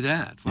you want to do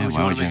that? Why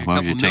would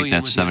you take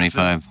that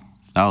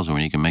 $75,000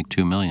 when you can make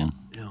 $2 million?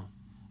 Yeah.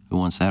 Who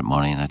wants that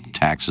money? That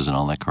taxes and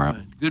all that crap.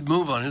 Right. Good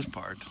move on his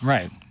part.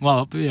 Right.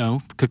 Well,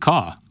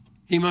 cacaw.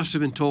 He must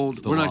have been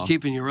told, we're not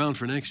keeping you around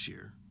for next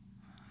year.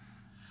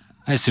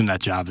 I assume that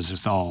job is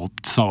just all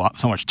so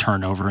much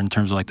turnover in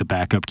terms of like the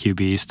backup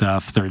QB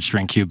stuff, third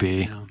string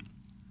QB. Yeah.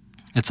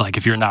 It's like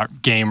if you're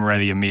not game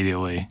ready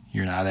immediately,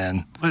 you're not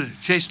in. But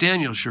Chase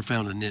Daniels sure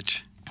found a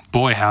niche.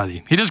 Boy,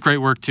 howdy. He does great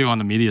work too on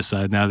the media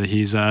side now that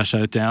he's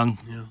shut it down.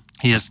 Yeah.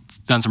 He has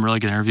done some really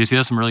good interviews. He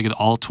does some really good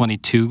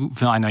all-22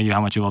 film. I know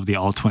how much you love the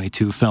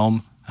all-22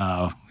 film.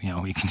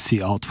 You can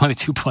see all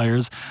 22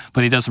 players,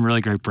 but he does some really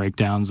great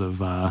breakdowns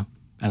of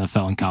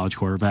NFL and college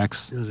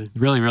quarterbacks.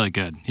 Really, really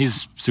good.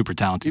 He's super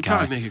talented guy. He'd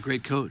probably make a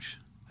great coach.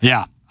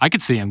 Yeah, I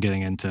could see him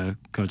getting into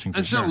coaching.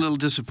 I'm still a little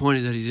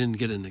disappointed that he didn't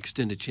get an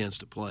extended chance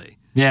to play.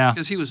 Yeah,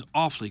 because he was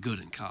awfully good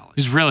in college.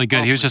 He was really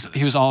good.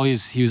 He was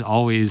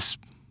always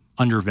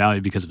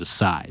undervalued because of his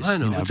size. I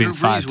know, being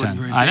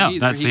 5'10". I know.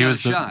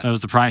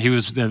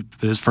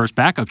 His first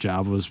backup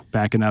job was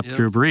backing up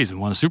Drew Brees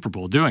and won a Super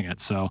Bowl doing it.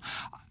 So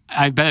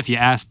I bet if you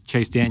asked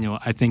Chase Daniel,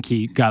 I think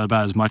he got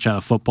about as much out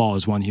of football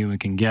as one human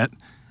can get.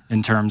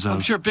 In terms of,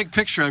 I'm sure big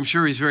picture, I'm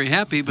sure he's very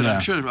happy, but I'm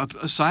sure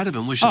a side of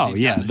him wishes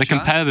he'd gotten a the shot.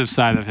 Competitive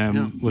side of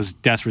him was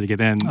desperate to get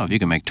in. Oh, if you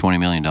can make $20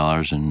 million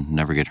and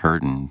never get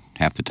hurt and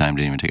half the time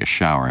didn't even take a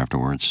shower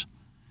afterwards,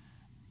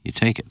 you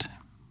take it.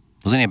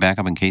 Wasn't he a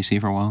backup in KC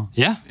for a while?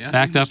 Yeah.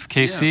 Backed up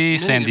KC,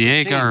 San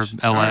Diego, or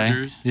LA.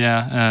 Chargers.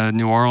 Yeah,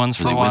 New Orleans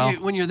for a while.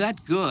 When you're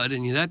that good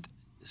and you're that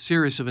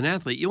serious of an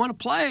athlete, you want to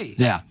play.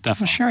 Yeah,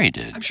 definitely. I'm sure he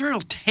did. I'm sure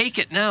he'll take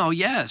it now,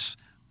 yes.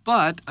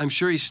 But I'm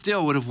sure he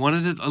still would have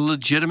wanted a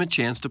legitimate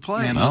chance to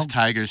play. Man, those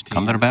Tigers teams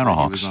come to the Battle he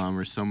Hawks. was on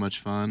were so much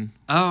fun.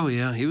 Oh,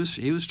 yeah, he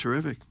was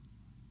terrific.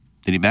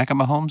 Did he back up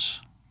Mahomes?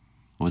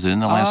 Was it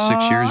in the last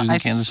 6 years he was in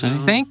Kansas City?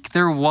 I think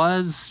there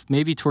was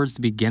maybe towards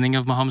the beginning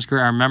of Mahomes'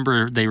 career. I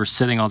remember they were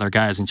sitting all their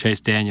guys, and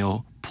Chase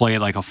Daniel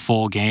played like a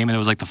full game, and it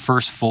was like the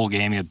first full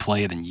game he had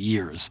played in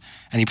years.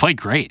 And he played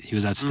great. He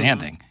was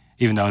outstanding.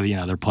 Even though,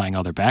 they're playing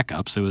all their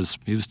backups,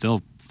 he was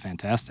still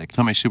fantastic.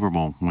 How many Super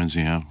Bowl wins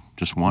do you have?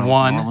 Just one?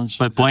 One,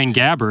 but Blaine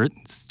Gabbert,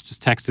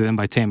 just texted in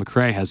by Tam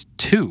McRae, has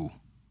two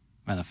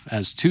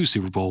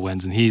Super Bowl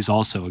wins, and he's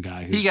also a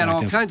guy who's He got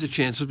all kinds of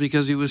chances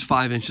because he was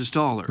 5 inches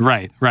taller.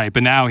 Right.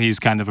 But now he's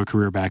kind of a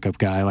career backup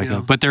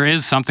guy. But there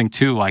is something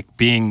too, like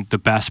being the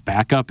best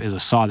backup is a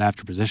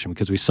sought-after position,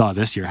 because we saw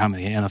this year how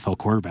many NFL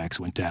quarterbacks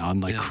went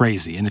down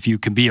crazy. And if you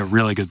can be a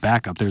really good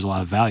backup, there's a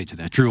lot of value to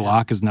that. Drew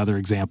Lock is another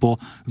example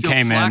who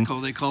came Flacco,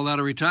 in. They called out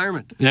of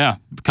retirement. Yeah,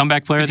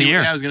 comeback player of the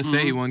year. Yeah, I was going to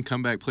say he won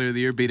comeback player of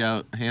the year, beat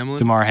out Hamlin.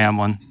 DeMar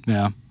Hamlin,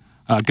 yeah.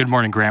 Good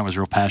Morning Grant was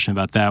real passionate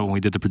about that when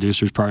we did the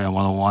producers party on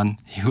 101.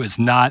 He was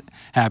not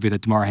happy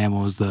that DeMar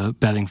Hamlin was the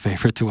betting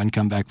favorite to win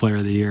comeback player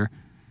of the year.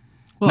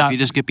 Well, if you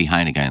just get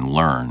behind a guy and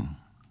learn,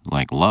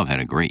 like Love had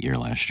a great year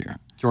last year.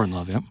 Jordan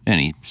Love, yeah. And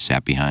he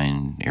sat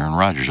behind Aaron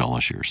Rodgers all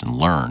those years and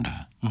learned.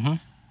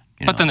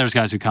 Mm-hmm. But then there's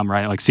guys who come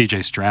right, like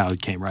C.J. Stroud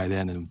came right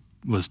in and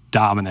was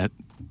dominant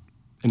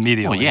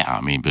immediately. Well, yeah,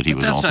 but he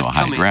was also a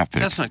high draft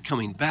pick. That's not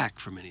coming back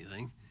from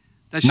anything.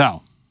 That's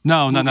No.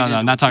 No. I'm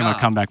not talking job.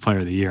 about comeback player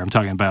of the year. I'm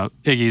talking about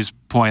Iggy's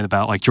point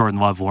about like Jordan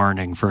Love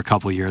learning for a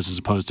couple of years as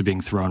opposed to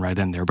being thrown right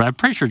in there. But I'm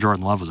pretty sure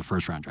Jordan Love was a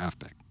first-round draft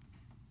pick.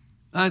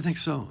 I think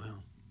so.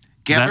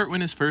 Gabbert won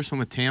his first one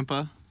with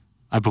Tampa.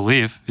 I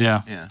believe,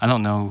 yeah. I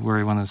don't know where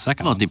he won the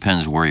second one. Well, it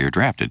depends where you're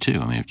drafted,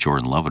 too. If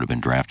Jordan Love would have been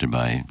drafted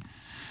by,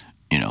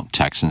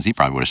 Texans, he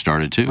probably would have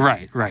started, too.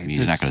 Right.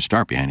 He's not going to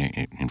start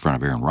in front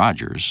of Aaron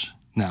Rodgers.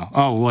 No.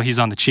 Oh, well, he's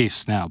on the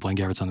Chiefs now. Blaine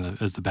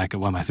Gabbert's as the backup.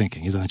 What am I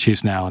thinking? He's on the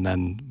Chiefs now, and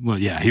then,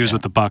 he was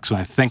with the Bucs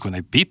when they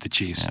beat the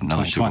Chiefs in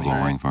another 2020. Super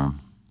Bowl ring for him.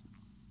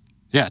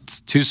 Yeah,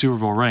 it's 2 Super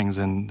Bowl rings,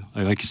 and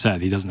like you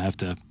said, he doesn't have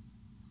to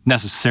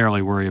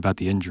necessarily worry about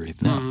the injury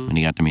thing. And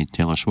he got to meet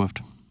Taylor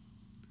Swift.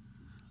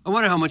 I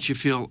wonder how much you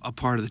feel a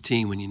part of the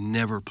team when you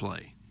never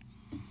play.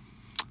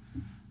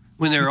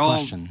 When they're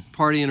all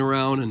partying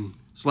around and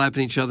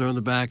slapping each other on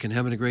the back and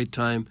having a great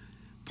time,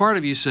 part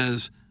of you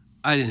says,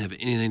 I didn't have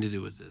anything to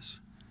do with this.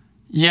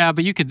 Yeah,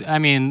 but you could,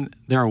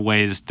 there are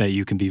ways that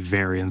you can be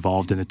very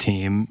involved in a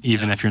team,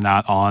 even if you're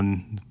not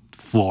on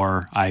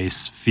floor,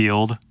 ice,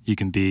 field. You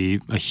can be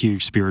a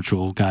huge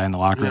spiritual guy in the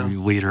locker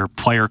room, leader,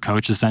 player,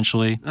 coach,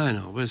 essentially. I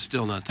know, but it's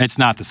still not the same. It's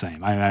not the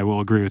same. I will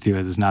agree with you.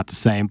 It is not the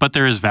same, but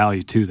there is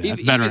value to that.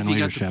 Even Veteran if you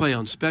leadership. got to play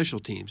on special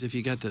teams, if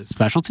you got to...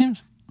 Special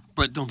teams?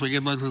 But don't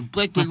forget about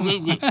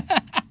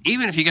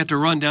even if you got to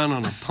run down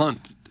on a punt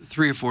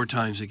 3 or 4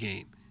 times a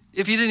game.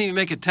 If you didn't even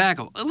make a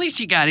tackle, at least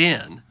you got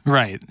in.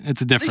 Right.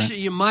 It's a different. At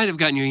least you might have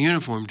gotten your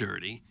uniform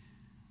dirty.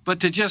 But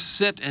to just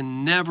sit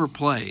and never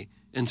play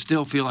and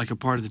still feel like a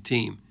part of the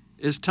team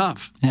is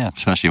tough. Yeah,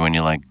 especially when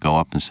you go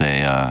up and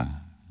say,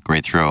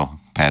 great throw,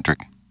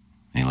 Patrick.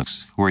 And he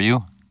looks, who are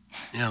you?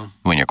 Yeah.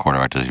 When your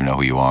quarterback doesn't even know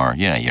who you are,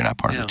 you're not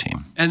part of the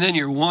team. And then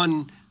you're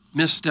one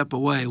misstep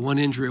away, one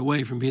injury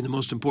away from being the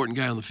most important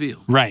guy on the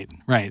field. Right.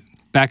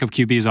 Backup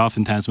QB is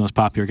oftentimes the most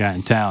popular guy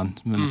in town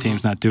when the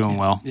team's not doing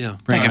well. Yeah.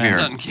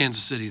 Not in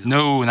Kansas City, though.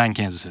 No, not in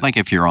Kansas City. Like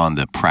if you're on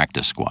the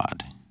practice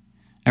squad,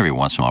 every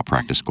once in a while,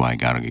 practice squad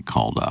got to get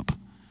called up. But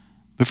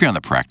if you're on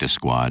the practice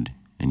squad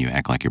and you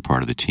act like you're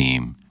part of the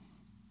team,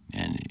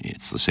 and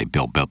it's, let's say,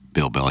 Bill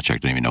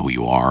Belichick doesn't even know who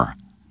you are,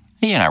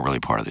 you're not really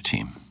part of the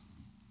team.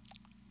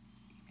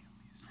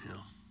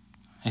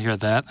 I hear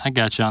that. I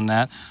got you on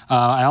that.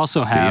 I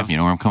also have... You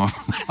know where I'm coming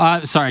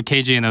from? Sorry,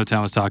 KG in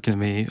O-Town was talking to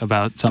me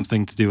about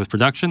something to do with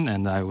production,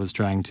 and I was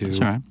trying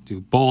to do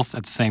both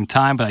at the same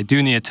time, but I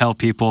do need to tell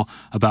people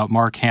about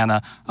Mark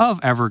Hanna of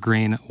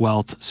Evergreen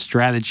Wealth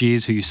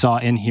Strategies, who you saw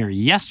in here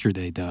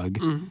yesterday, Doug.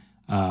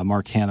 Mm-hmm.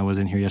 Mark Hanna was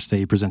in here yesterday.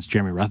 He presents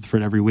Jeremy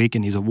Rutherford every week,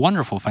 and he's a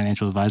wonderful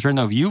financial advisor. I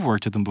know you've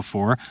worked with him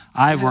before.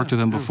 I've worked with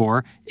him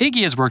before.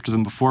 Iggy has worked with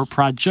him before.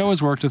 Prod Joe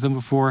has worked with him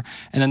before,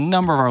 and a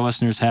number of our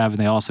listeners have,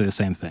 and they all say the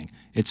same thing.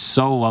 It's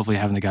so lovely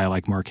having a guy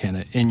like Mark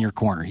Hanna in your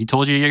corner. He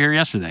told you here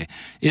yesterday.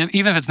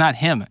 Even if it's not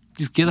him,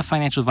 just get a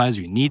financial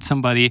advisor. You need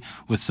somebody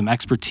with some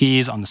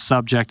expertise on the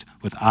subject,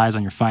 with eyes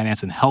on your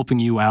finance and helping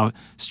you out,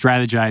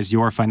 strategize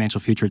your financial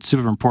future. It's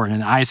super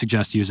important, and I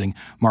suggest using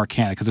Mark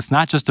Hanna because it's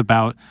not just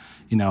about,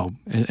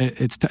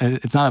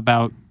 it's not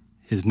about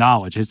his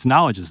knowledge. His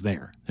knowledge is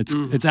there.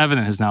 It's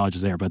evident his knowledge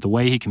is there, but the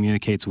way he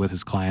communicates with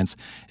his clients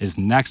is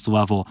next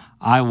level.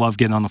 I love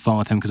getting on the phone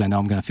with him because I know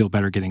I'm going to feel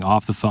better getting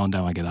off the phone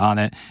than when I get on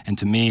it. And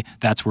to me,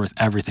 that's worth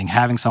everything.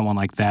 Having someone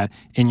like that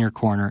in your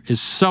corner is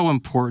so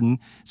important.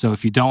 So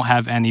if you don't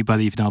have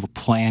anybody, if you don't have a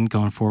plan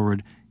going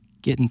forward,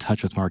 get in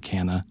touch with Mark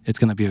Hanna. It's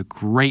going to be a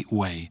great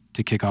way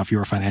to kick off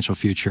your financial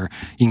future.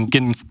 You can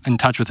get in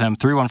touch with him,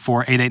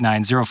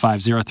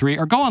 314-889-0503,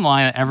 or go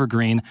online at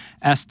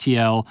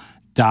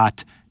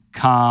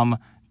evergreenstl.com.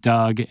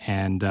 Doug.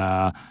 And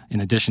in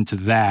addition to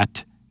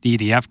that, the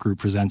EDF Group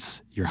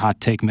presents your Hot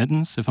Take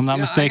Mittens, if I'm not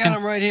mistaken. I got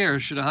them right here.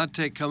 Should a hot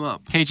take come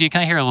up? KG,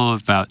 can I hear a little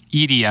bit about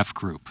EDF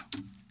Group?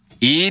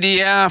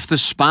 EDF, the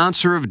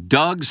sponsor of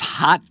Doug's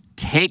Hot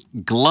Take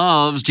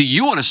Gloves. Do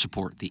you want to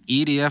support the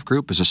EDF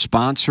Group as a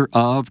sponsor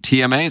of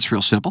TMA? It's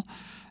real simple.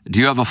 Do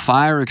you have a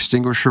fire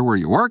extinguisher where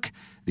you work?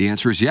 The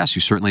answer is yes,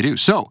 you certainly do.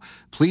 So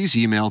please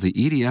email the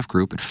EDF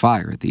Group at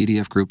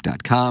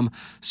fire@theedfgroup.com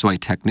so a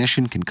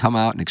technician can come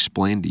out and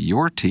explain to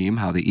your team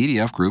how the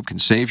EDF Group can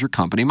save your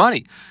company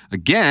money.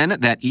 Again,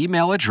 that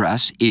email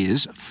address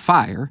is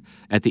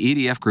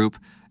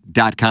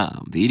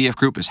fire@theedfgroup.com. The EDF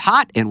Group is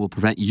hot and will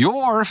prevent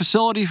your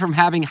facility from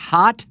having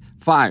hot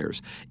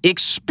fires.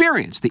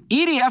 Experience the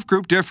EDF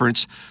Group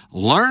difference.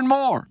 Learn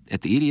more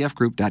at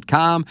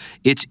theedfgroup.com.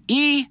 It's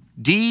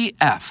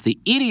EDF, the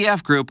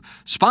EDF Group,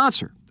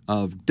 sponsor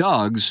of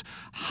Doug's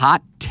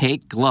Hot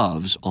Take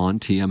Gloves on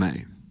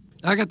TMA.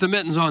 I got the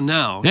mittens on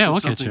now. Yeah,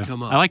 look at you.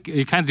 Come up. I like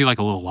you kind of do like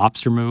a little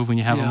lobster move when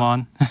you have them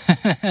on.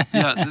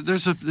 Yeah,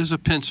 there's a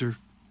pincer.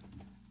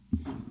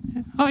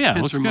 Oh yeah,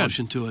 it looks pincer good.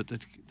 motion to it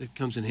that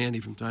comes in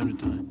handy from time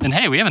to time. And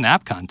hey, we have an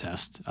app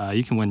contest.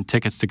 You can win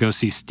tickets to go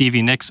see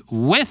Stevie Nicks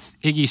with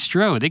Iggy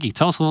Strode. Iggy,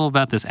 tell us a little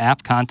about this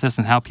app contest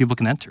and how people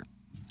can enter.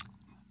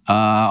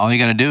 All you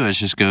got to do is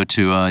just go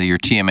to your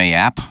TMA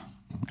app.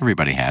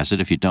 Everybody has it.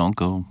 If you don't,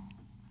 go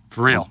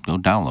for real. Go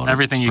download it.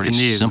 Everything it's you can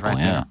need. Simple, right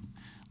yeah. there.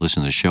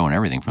 Listen to the show and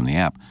everything from the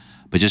app.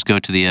 But just go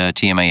to the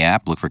TMA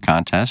app, look for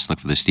contests, look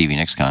for the Stevie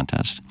Nicks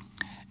contest,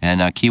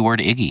 and keyword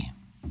Iggy.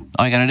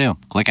 All you got to do,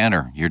 click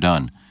enter. You're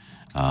done.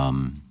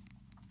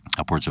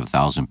 Upwards of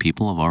 1,000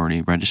 people have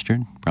already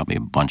registered. Probably a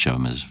bunch of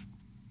them has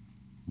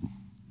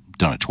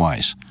done it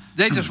twice.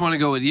 They just want to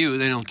go with you.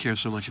 They don't care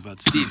so much about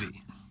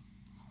Stevie.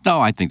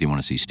 No, I think they want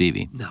to see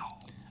Stevie. No.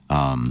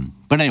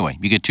 But anyway,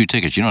 you get 2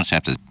 tickets. You don't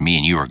have to, me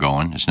and you are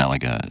going. It's not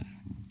like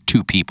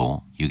 2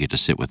 people. You get to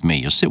sit with me.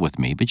 You'll sit with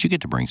me, but you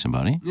get to bring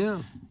somebody.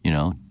 Yeah. You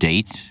know,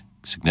 date,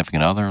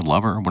 significant other,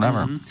 lover,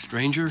 whatever. Mm-hmm.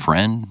 Stranger.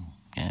 Friend.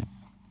 Yeah.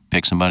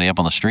 Pick somebody up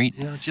on the street.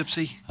 Yeah,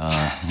 gypsy.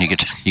 You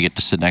get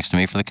to sit next to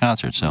me for the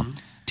concert. So,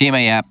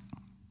 TMA app,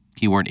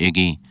 keyword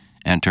Iggy,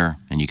 enter,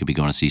 and you could be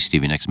going to see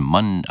Stevie Nicks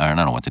Monday. I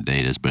don't know what the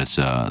date is, but it's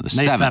the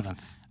May 7th. 7th.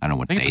 I don't know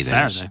what I think day it's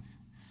that Saturday. is.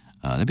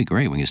 That'd be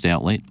great. We can stay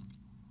out late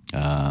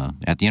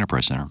at the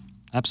Enterprise Center.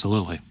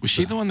 Absolutely. Was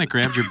she the one that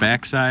grabbed your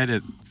backside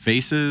at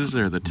Faces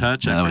or the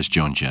touch? No, that was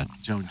Joan Jett.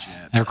 Joan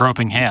Jett. A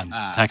groping hand.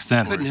 Text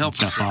in. Couldn't help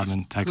Jeff herself.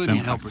 Rodman, text Couldn't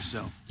in. help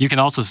herself. You can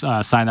also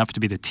sign up to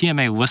be the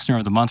TMA Listener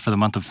of the Month for the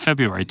month of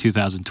February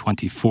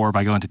 2024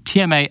 by going to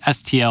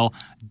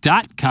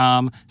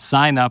TMASTL.com.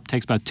 Sign up.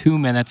 Takes about 2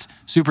 minutes.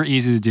 Super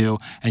easy to do.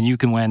 And you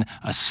can win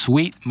a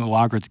sweet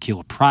Milagro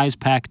Tequila prize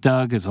pack,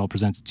 Doug. It's all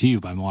presented to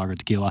you by Milagro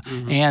Tequila.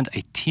 And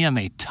a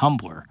TMA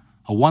tumbler.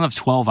 A 1 of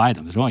 12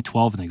 item. There's only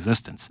 12 in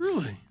existence.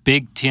 Really?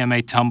 Big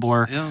TMA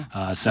tumbler.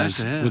 Yeah. Says Nice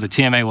to have. with a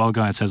TMA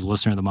logo and it says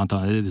Listener of the Month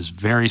on it. It is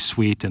very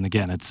sweet. And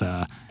again, it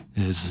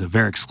is a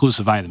very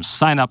exclusive item. So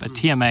sign up at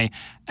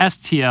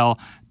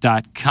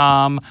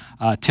TMASTL.com.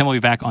 Tim will be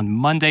back on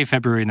Monday,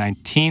 February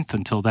 19th.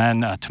 Until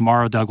then,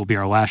 tomorrow, Doug, will be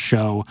our last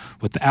show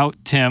without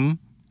Tim.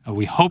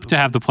 We hope to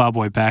have the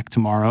Plowboy back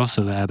tomorrow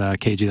so that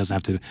KG doesn't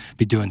have to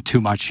be doing too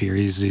much here.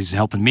 He's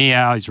helping me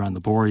out. He's running the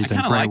board. He's I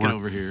done kind of great like work. it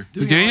over here.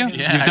 Do you?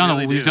 Yeah, You've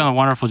done a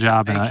wonderful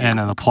job, and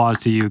an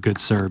applause to you, good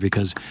sir,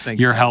 because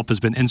your help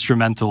has been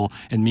instrumental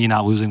in me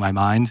not losing my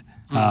mind.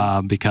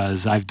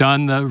 Because I've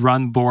done the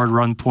run board,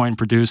 run point,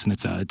 produce, and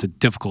it's a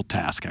difficult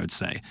task, I would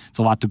say. It's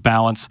a lot to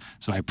balance,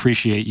 so I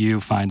appreciate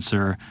you, fine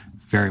sir,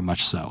 very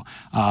much so.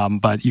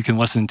 But you can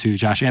listen to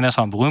Josh Annis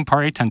on Balloon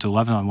Party, 10 to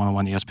 11 on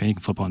 101 ESPN. You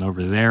can flip on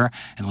over there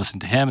and listen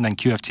to him. And then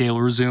QFTA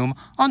will resume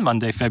on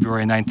Monday,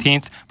 February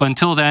 19th. But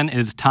until then, it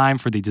is time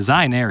for the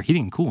Design Air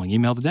Heating and Cooling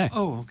email today.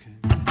 Oh, okay.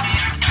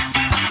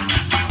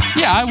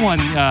 Yeah, I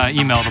won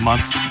email of the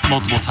month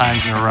multiple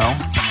times in a row.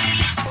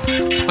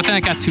 But then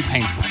it got too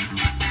painful.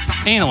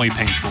 Anally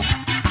painful.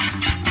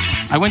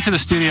 I went to the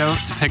studio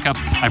to pick up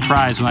my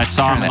prize when I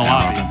saw him in the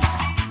lobby.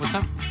 What's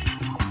up?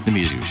 The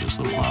music was just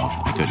a little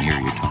loud. I couldn't hear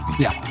you talking.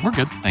 Yeah, we're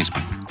good. Thanks,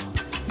 man.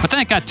 But then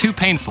it got too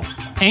painful.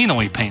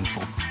 Anally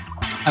painful.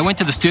 I went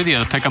to the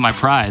studio to pick up my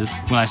prize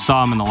when I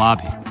saw him in the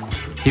lobby.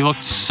 He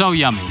looked so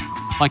yummy,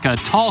 like a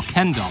tall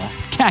Ken doll,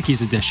 khakis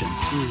edition.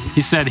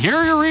 He said,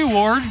 "Here your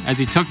reward," as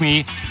he took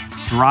me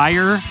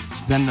drier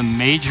than the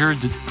major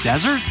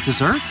dessert?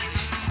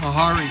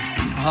 Mojave?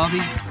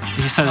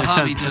 He said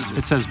Mojave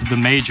it says the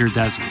major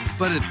desert.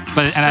 But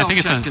and I think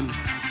it's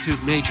to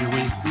major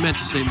when he meant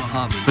to say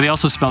Mojave. But he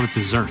also spelled it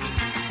dessert.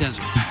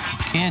 Desert.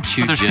 Can't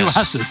you There's 2 just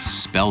S's.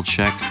 spell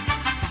check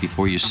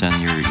before you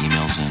send your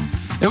emails in?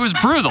 It was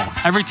brutal.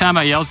 Every time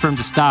I yelled for him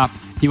to stop,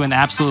 he went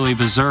absolutely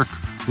berserk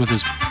with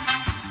his,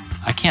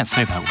 I can't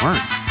say that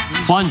word,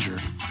 plunger.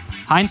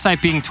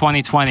 Hindsight being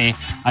 2020,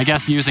 I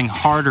guess using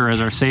harder as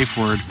our safe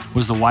word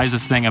was the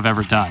wisest thing I've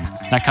ever done.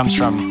 That comes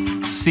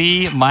from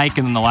C. Mike,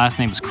 and then the last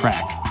name is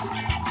Crack.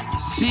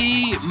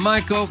 C.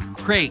 Michael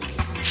Craig.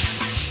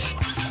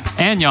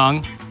 And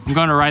Young, I'm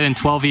going to write in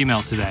 12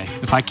 emails today.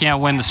 If I can't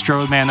win the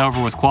Strode man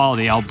over with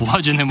quality, I'll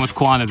bludgeon him with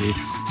quantity.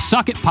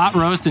 Suck it, Pot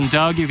Roast and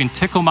Doug. You can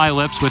tickle my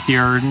lips with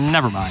your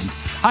never mind.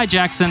 Hi,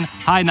 Jackson.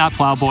 Hi, Not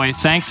Plowboy.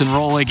 Thanks, and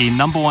roll Iggy.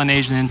 #1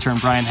 Asian intern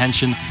Brian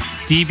Henshin.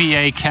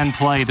 DBA Ken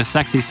Play, the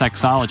sexy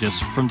sexologist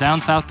from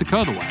down South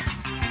Dakota way.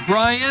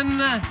 Brian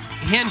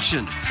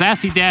Henshin.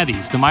 Sassy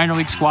Daddies. The minor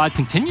league squad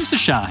continues to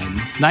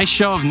shine. Nice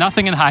show of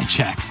nothing in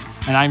hijacks.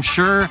 And I'd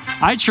sure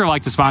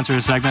like to sponsor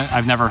a segment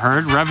I've never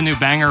heard. Revenue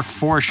banger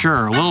for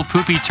sure. Little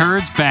poopy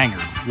turds banger.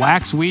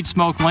 Wax weed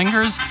smoke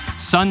lingers.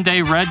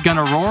 Sunday red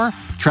gonna roar.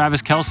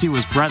 Travis Kelce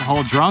was Brett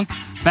Hull drunk.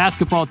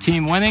 Basketball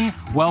team winning.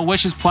 Well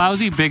wishes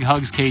Plowsy. Big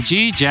hugs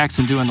KG.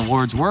 Jackson doing the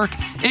Lord's work.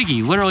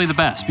 Iggy, literally the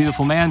best.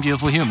 Beautiful man,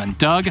 beautiful human.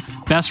 Doug,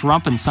 best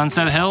rump in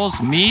Sunset Hills.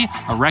 Me,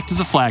 erect as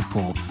a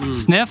flagpole.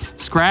 Sniff,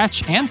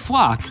 Scratch, and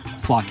Flock.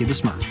 Flocky the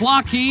Smurf.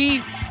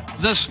 Flocky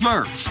the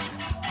Smurf.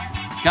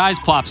 Guys,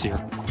 Plops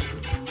here.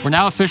 We're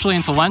now officially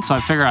into Lent, so I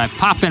figure I'd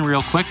pop in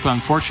real quick, but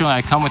unfortunately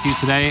I come with you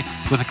today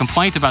with a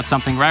complaint about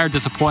something rather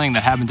disappointing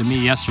that happened to me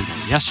yesterday.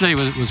 Yesterday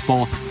was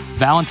both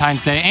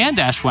Valentine's Day and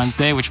Ash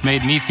Wednesday, which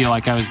made me feel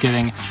like I was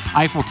getting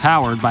Eiffel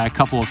Towered by a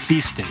couple of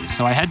feast days.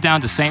 So I head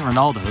down to St.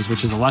 Ronaldo's,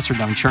 which is a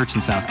lesser-known church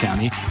in South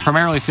County,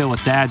 primarily filled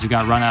with dads who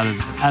got run out of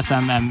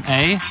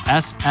SMMA,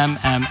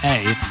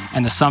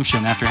 and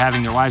Assumption after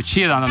having their wives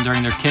cheated on them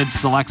during their kids'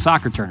 select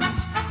soccer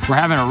tournaments. We're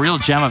having a real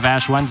gem of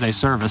Ash Wednesday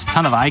service,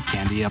 ton of eye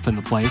candy up in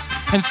the place,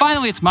 and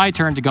finally it's my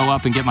turn to go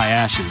up and get my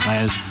ashes.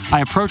 As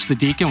I approach the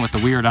deacon with the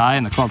weird eye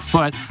and the club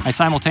foot, I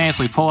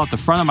simultaneously pull up the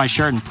front of my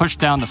shirt and push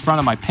down the front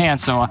of my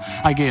pants so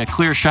I get a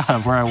clear shot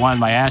of where I wanted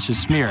my ashes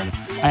smeared.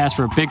 I asked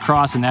for a big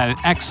cross and added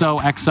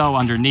XOXO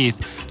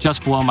underneath,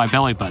 just below my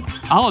belly button.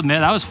 I'll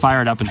admit I was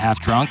fired up and half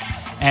drunk,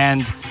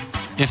 and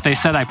if they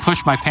said I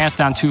pushed my pants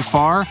down too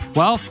far,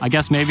 well, I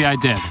guess maybe I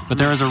did. But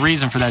there was a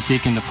reason for that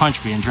deacon to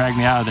punch me and drag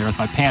me out of there with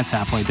my pants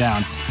halfway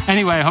down.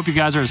 Anyway, I hope you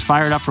guys are as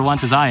fired up for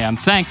Lent as I am.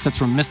 Thanks, that's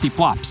from Misty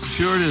Plops.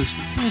 Sure it is.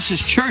 This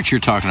is church you're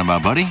talking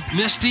about, buddy.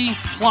 Misty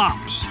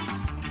Plops.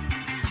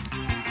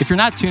 If you're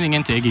not tuning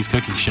into Iggy's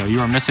Cooking Show,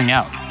 you are missing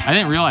out. I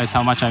didn't realize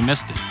how much I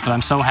missed it, but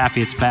I'm so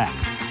happy it's back.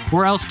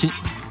 Where else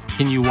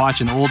can you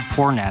watch an old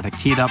porn addict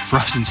heat up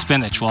frozen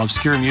spinach while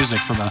obscure music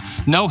from a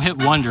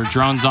no-hit wonder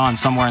drones on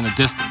somewhere in the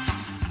distance?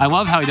 I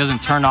love how he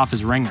doesn't turn off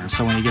his ringer,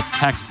 so when he gets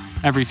text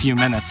every few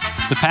minutes,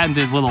 the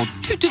patented little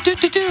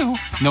do-do-do-do-do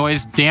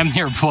noise damn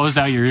near blows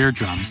out your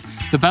eardrums.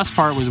 The best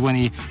part was when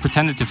he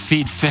pretended to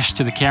feed fish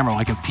to the camera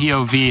like a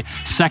POV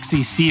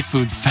sexy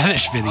seafood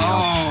fetish video.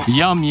 Oh.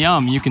 Yum,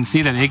 yum. You can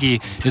see that Iggy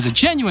is a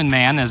genuine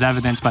man, as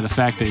evidenced by the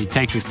fact that he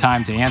takes his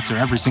time to answer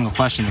every single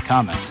question in the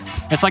comments.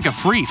 It's like a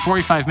free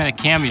 45-minute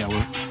cameo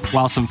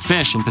while some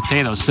fish and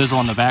potatoes sizzle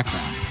in the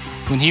background.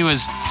 When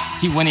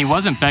he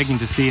wasn't begging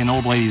to see an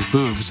old lady's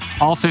boobs,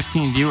 all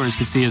 15 viewers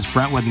could see his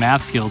Brentwood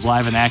math skills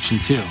live in action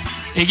too.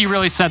 Iggy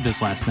really said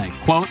this last night,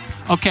 quote,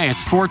 "Okay,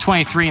 it's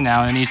 4:23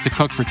 now and it needs to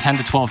cook for 10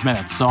 to 12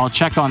 minutes, so I'll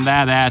check on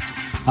that at,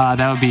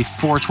 that would be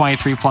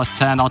 4:23 plus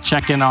 10, I'll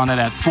check in on it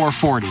at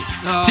 4:40.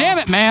 Oh. Damn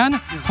it,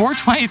 man!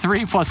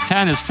 4:23 plus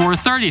 10 is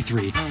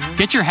 4:33.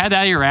 Get your head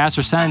out of your ass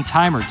or send in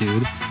timer,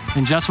 dude.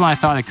 And just when I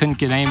thought it couldn't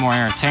get any more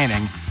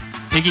entertaining,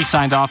 Iggy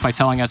signed off by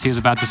telling us he was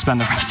about to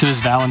spend the rest of his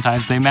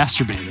Valentine's Day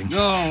masturbating.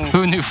 No.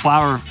 Who knew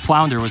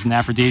flounder was an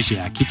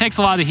aphrodisiac? He takes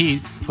a lot of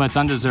heat, but it's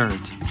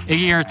undeserved.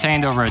 Iggy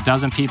entertained over a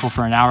dozen people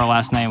for an hour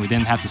last night, and we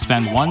didn't have to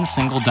spend one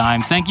single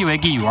dime. Thank you,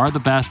 Iggy. You are the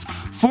best.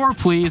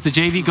 Please, the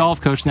JV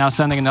golf coach now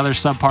sending another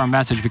subpar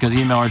message because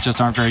emailers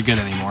just aren't very good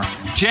anymore.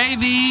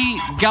 JV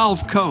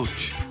golf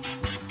coach.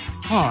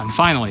 Oh, and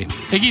finally,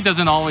 Iggy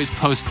doesn't always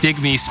post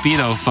Dig Me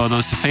Speedo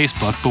photos to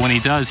Facebook, but when he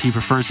does, he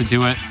prefers to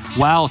do it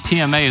while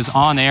TMA is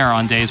on air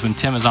on days when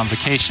Tim is on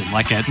vacation,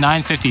 like at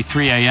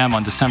 9:53 a.m.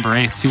 on December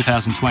 8th,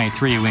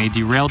 2023, when he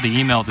derailed the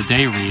Email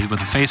Today read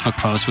with a Facebook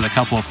post with a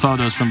couple of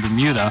photos from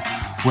Bermuda,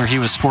 where he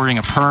was sporting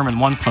a perm in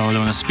one photo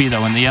and a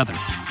Speedo in the other.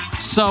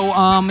 So,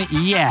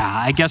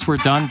 yeah, I guess we're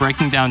done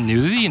breaking down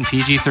nudity in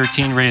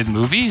PG-13 rated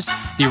movies.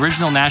 The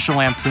original National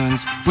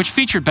Lampoon's, which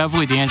featured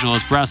Beverly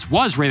D'Angelo's breasts,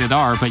 was rated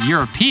R, but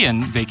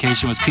European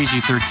Vacation was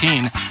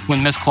PG-13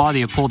 when Miss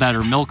Claudia pulled out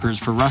her milkers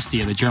for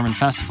Rusty at a German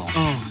festival.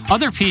 Oh.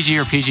 Other PG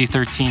or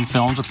PG-13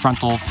 films with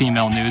frontal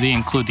female nudity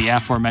include the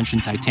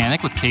aforementioned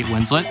Titanic with Kate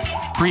Winslet,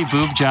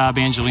 pre-boob job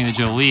Angelina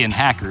Jolie in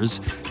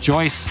Hackers,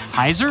 Joyce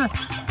Heiser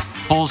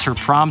pulls her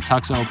prom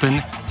tux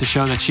open to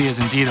show that she is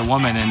indeed a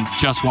woman and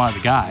just one of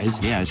the guys.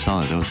 Yeah, I saw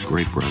that. That was a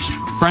great breast.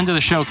 Friend of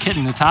the show,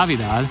 Kitten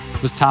Natividad,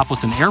 was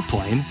topless in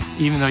Airplane,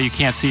 even though you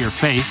can't see her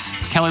face.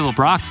 Kelly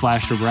LeBrock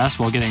flashed her breast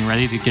while getting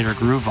ready to get her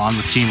groove on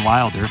with Gene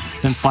Wilder,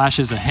 then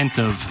flashes a hint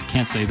of,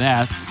 can't say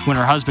that, when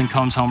her husband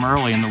comes home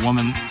early and the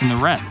woman in the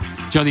red.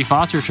 Jodie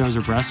Foster shows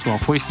her breasts while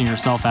hoisting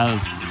herself out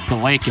of the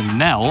lake in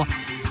Nell.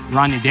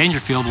 Rodney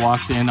Dangerfield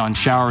walks in on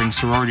showering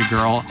sorority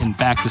girl in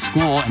Back to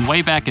School, and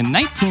way back in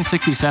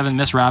 1967,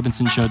 Miss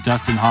Robinson showed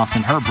Dustin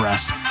Hoffman her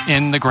breasts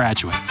in The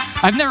Graduate.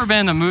 I've never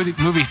been in a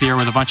movie theater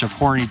with a bunch of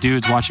horny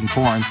dudes watching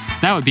porn.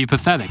 That would be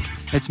pathetic.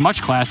 It's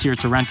much classier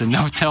to rent a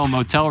no-tell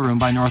motel room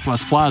by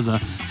Northwest Plaza,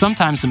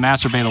 sometimes to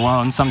masturbate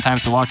alone,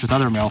 sometimes to watch with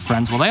other male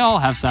friends. Well, they all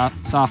have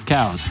soft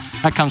cows.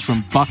 That comes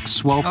from Buck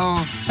Swope.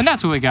 Oh. And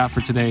that's what we got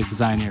for today's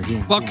Design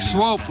Here. Buck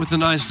Swope with a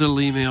nice little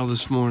email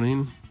this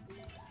morning.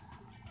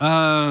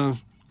 Well,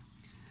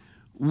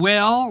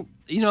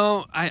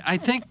 I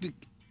think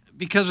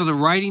because of the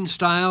writing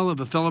style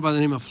of a fellow by the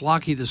name of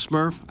Flocky the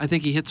Smurf, I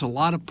think he hits a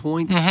lot of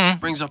points,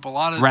 brings up a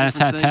lot of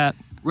Rat-a-tat-tat.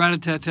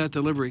 Rat-a-tat-tat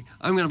delivery.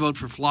 I'm going to vote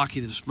for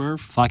Flocky the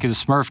Smurf. Flocky the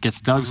Smurf gets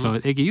Doug's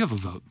vote. Iggy, you have a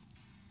vote.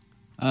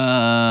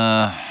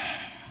 I'm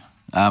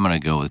going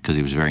to go with, because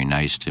he was very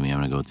nice to me, I'm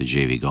going to go with the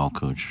JV golf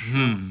coach.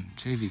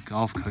 JV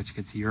golf coach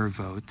gets your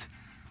vote.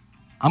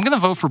 I'm going to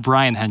vote for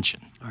Brian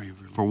Henshin. Are you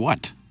really? For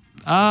what?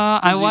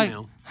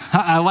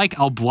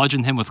 I'll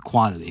bludgeon him with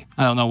quantity.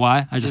 I don't know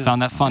why. I just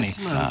found that funny.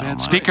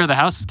 Speaker of the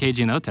House is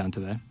KG in O-Town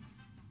today.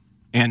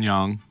 And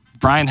Young.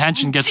 Brian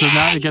Henshin gets a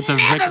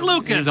victory.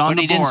 Lucas. But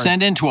he didn't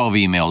send in 12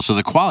 emails, so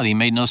the quality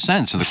made no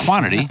sense. So the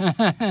quantity.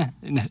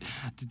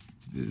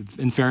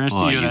 In fairness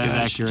to you, that is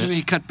accurate. Maybe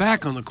he cut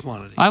back on the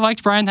quantity. I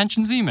liked Brian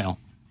Henshin's email.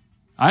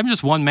 I'm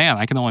just one man.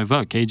 I can only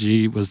vote.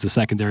 KG was the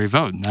secondary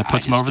vote, and that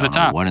puts him over the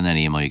top. What in that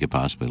email you could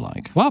possibly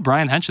like? Well,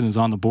 Brian Henshin is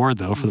on the board,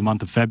 though, for the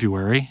month of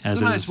February.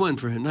 It's a nice win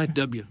for him. Nice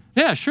W.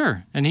 Yeah,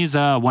 sure. And he's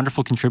a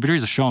wonderful contributor.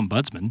 He's a show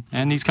ombudsman,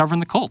 and he's covering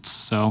the Colts.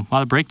 So a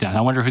lot of breakdown.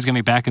 I wonder who's going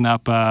to be backing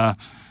up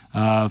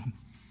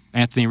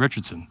Anthony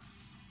Richardson.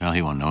 Well,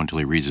 he won't know until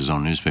he reads his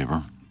own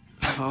newspaper.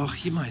 Oh,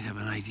 he might have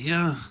an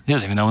idea. He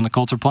doesn't even know when the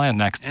Colts are playing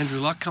next. Andrew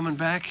Luck coming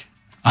back?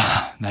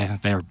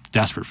 They are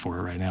desperate for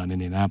it right now in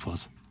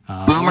Indianapolis.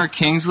 Boomer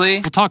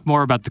Kingsley. We'll talk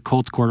more about the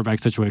Colts quarterback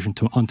situation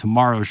on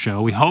tomorrow's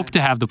show. We hope to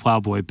have the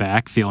Plowboy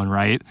back, feeling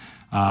right,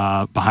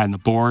 behind the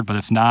board. But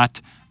if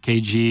not,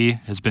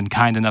 KG has been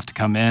kind enough to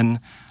come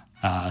in,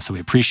 so we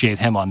appreciate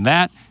him on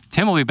that.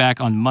 Tim will be back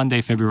on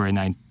Monday, February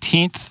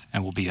 19th,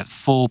 and we'll be at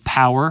full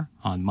power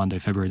on Monday,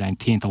 February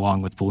 19th,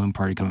 along with Balloon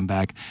Party coming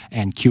back,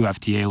 and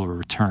QFTA will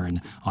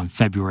return on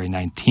February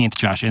 19th.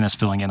 Josh Innes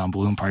filling in on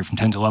Balloon Party from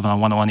 10 to 11 on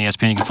 101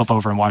 ESPN. You can flip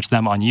over and watch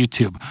them on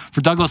YouTube.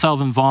 For Douglas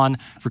Elvin Vaughn,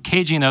 for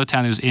KG in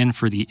O-Town, who's in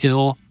for the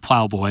ill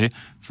Plowboy,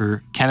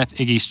 for Kenneth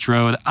Iggy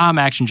Strode, I'm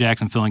Action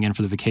Jackson filling in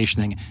for the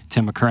vacationing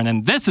Tim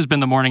McKernan. This has been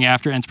The Morning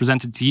After, and it's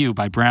presented to you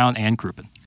by Brown and Crouppen.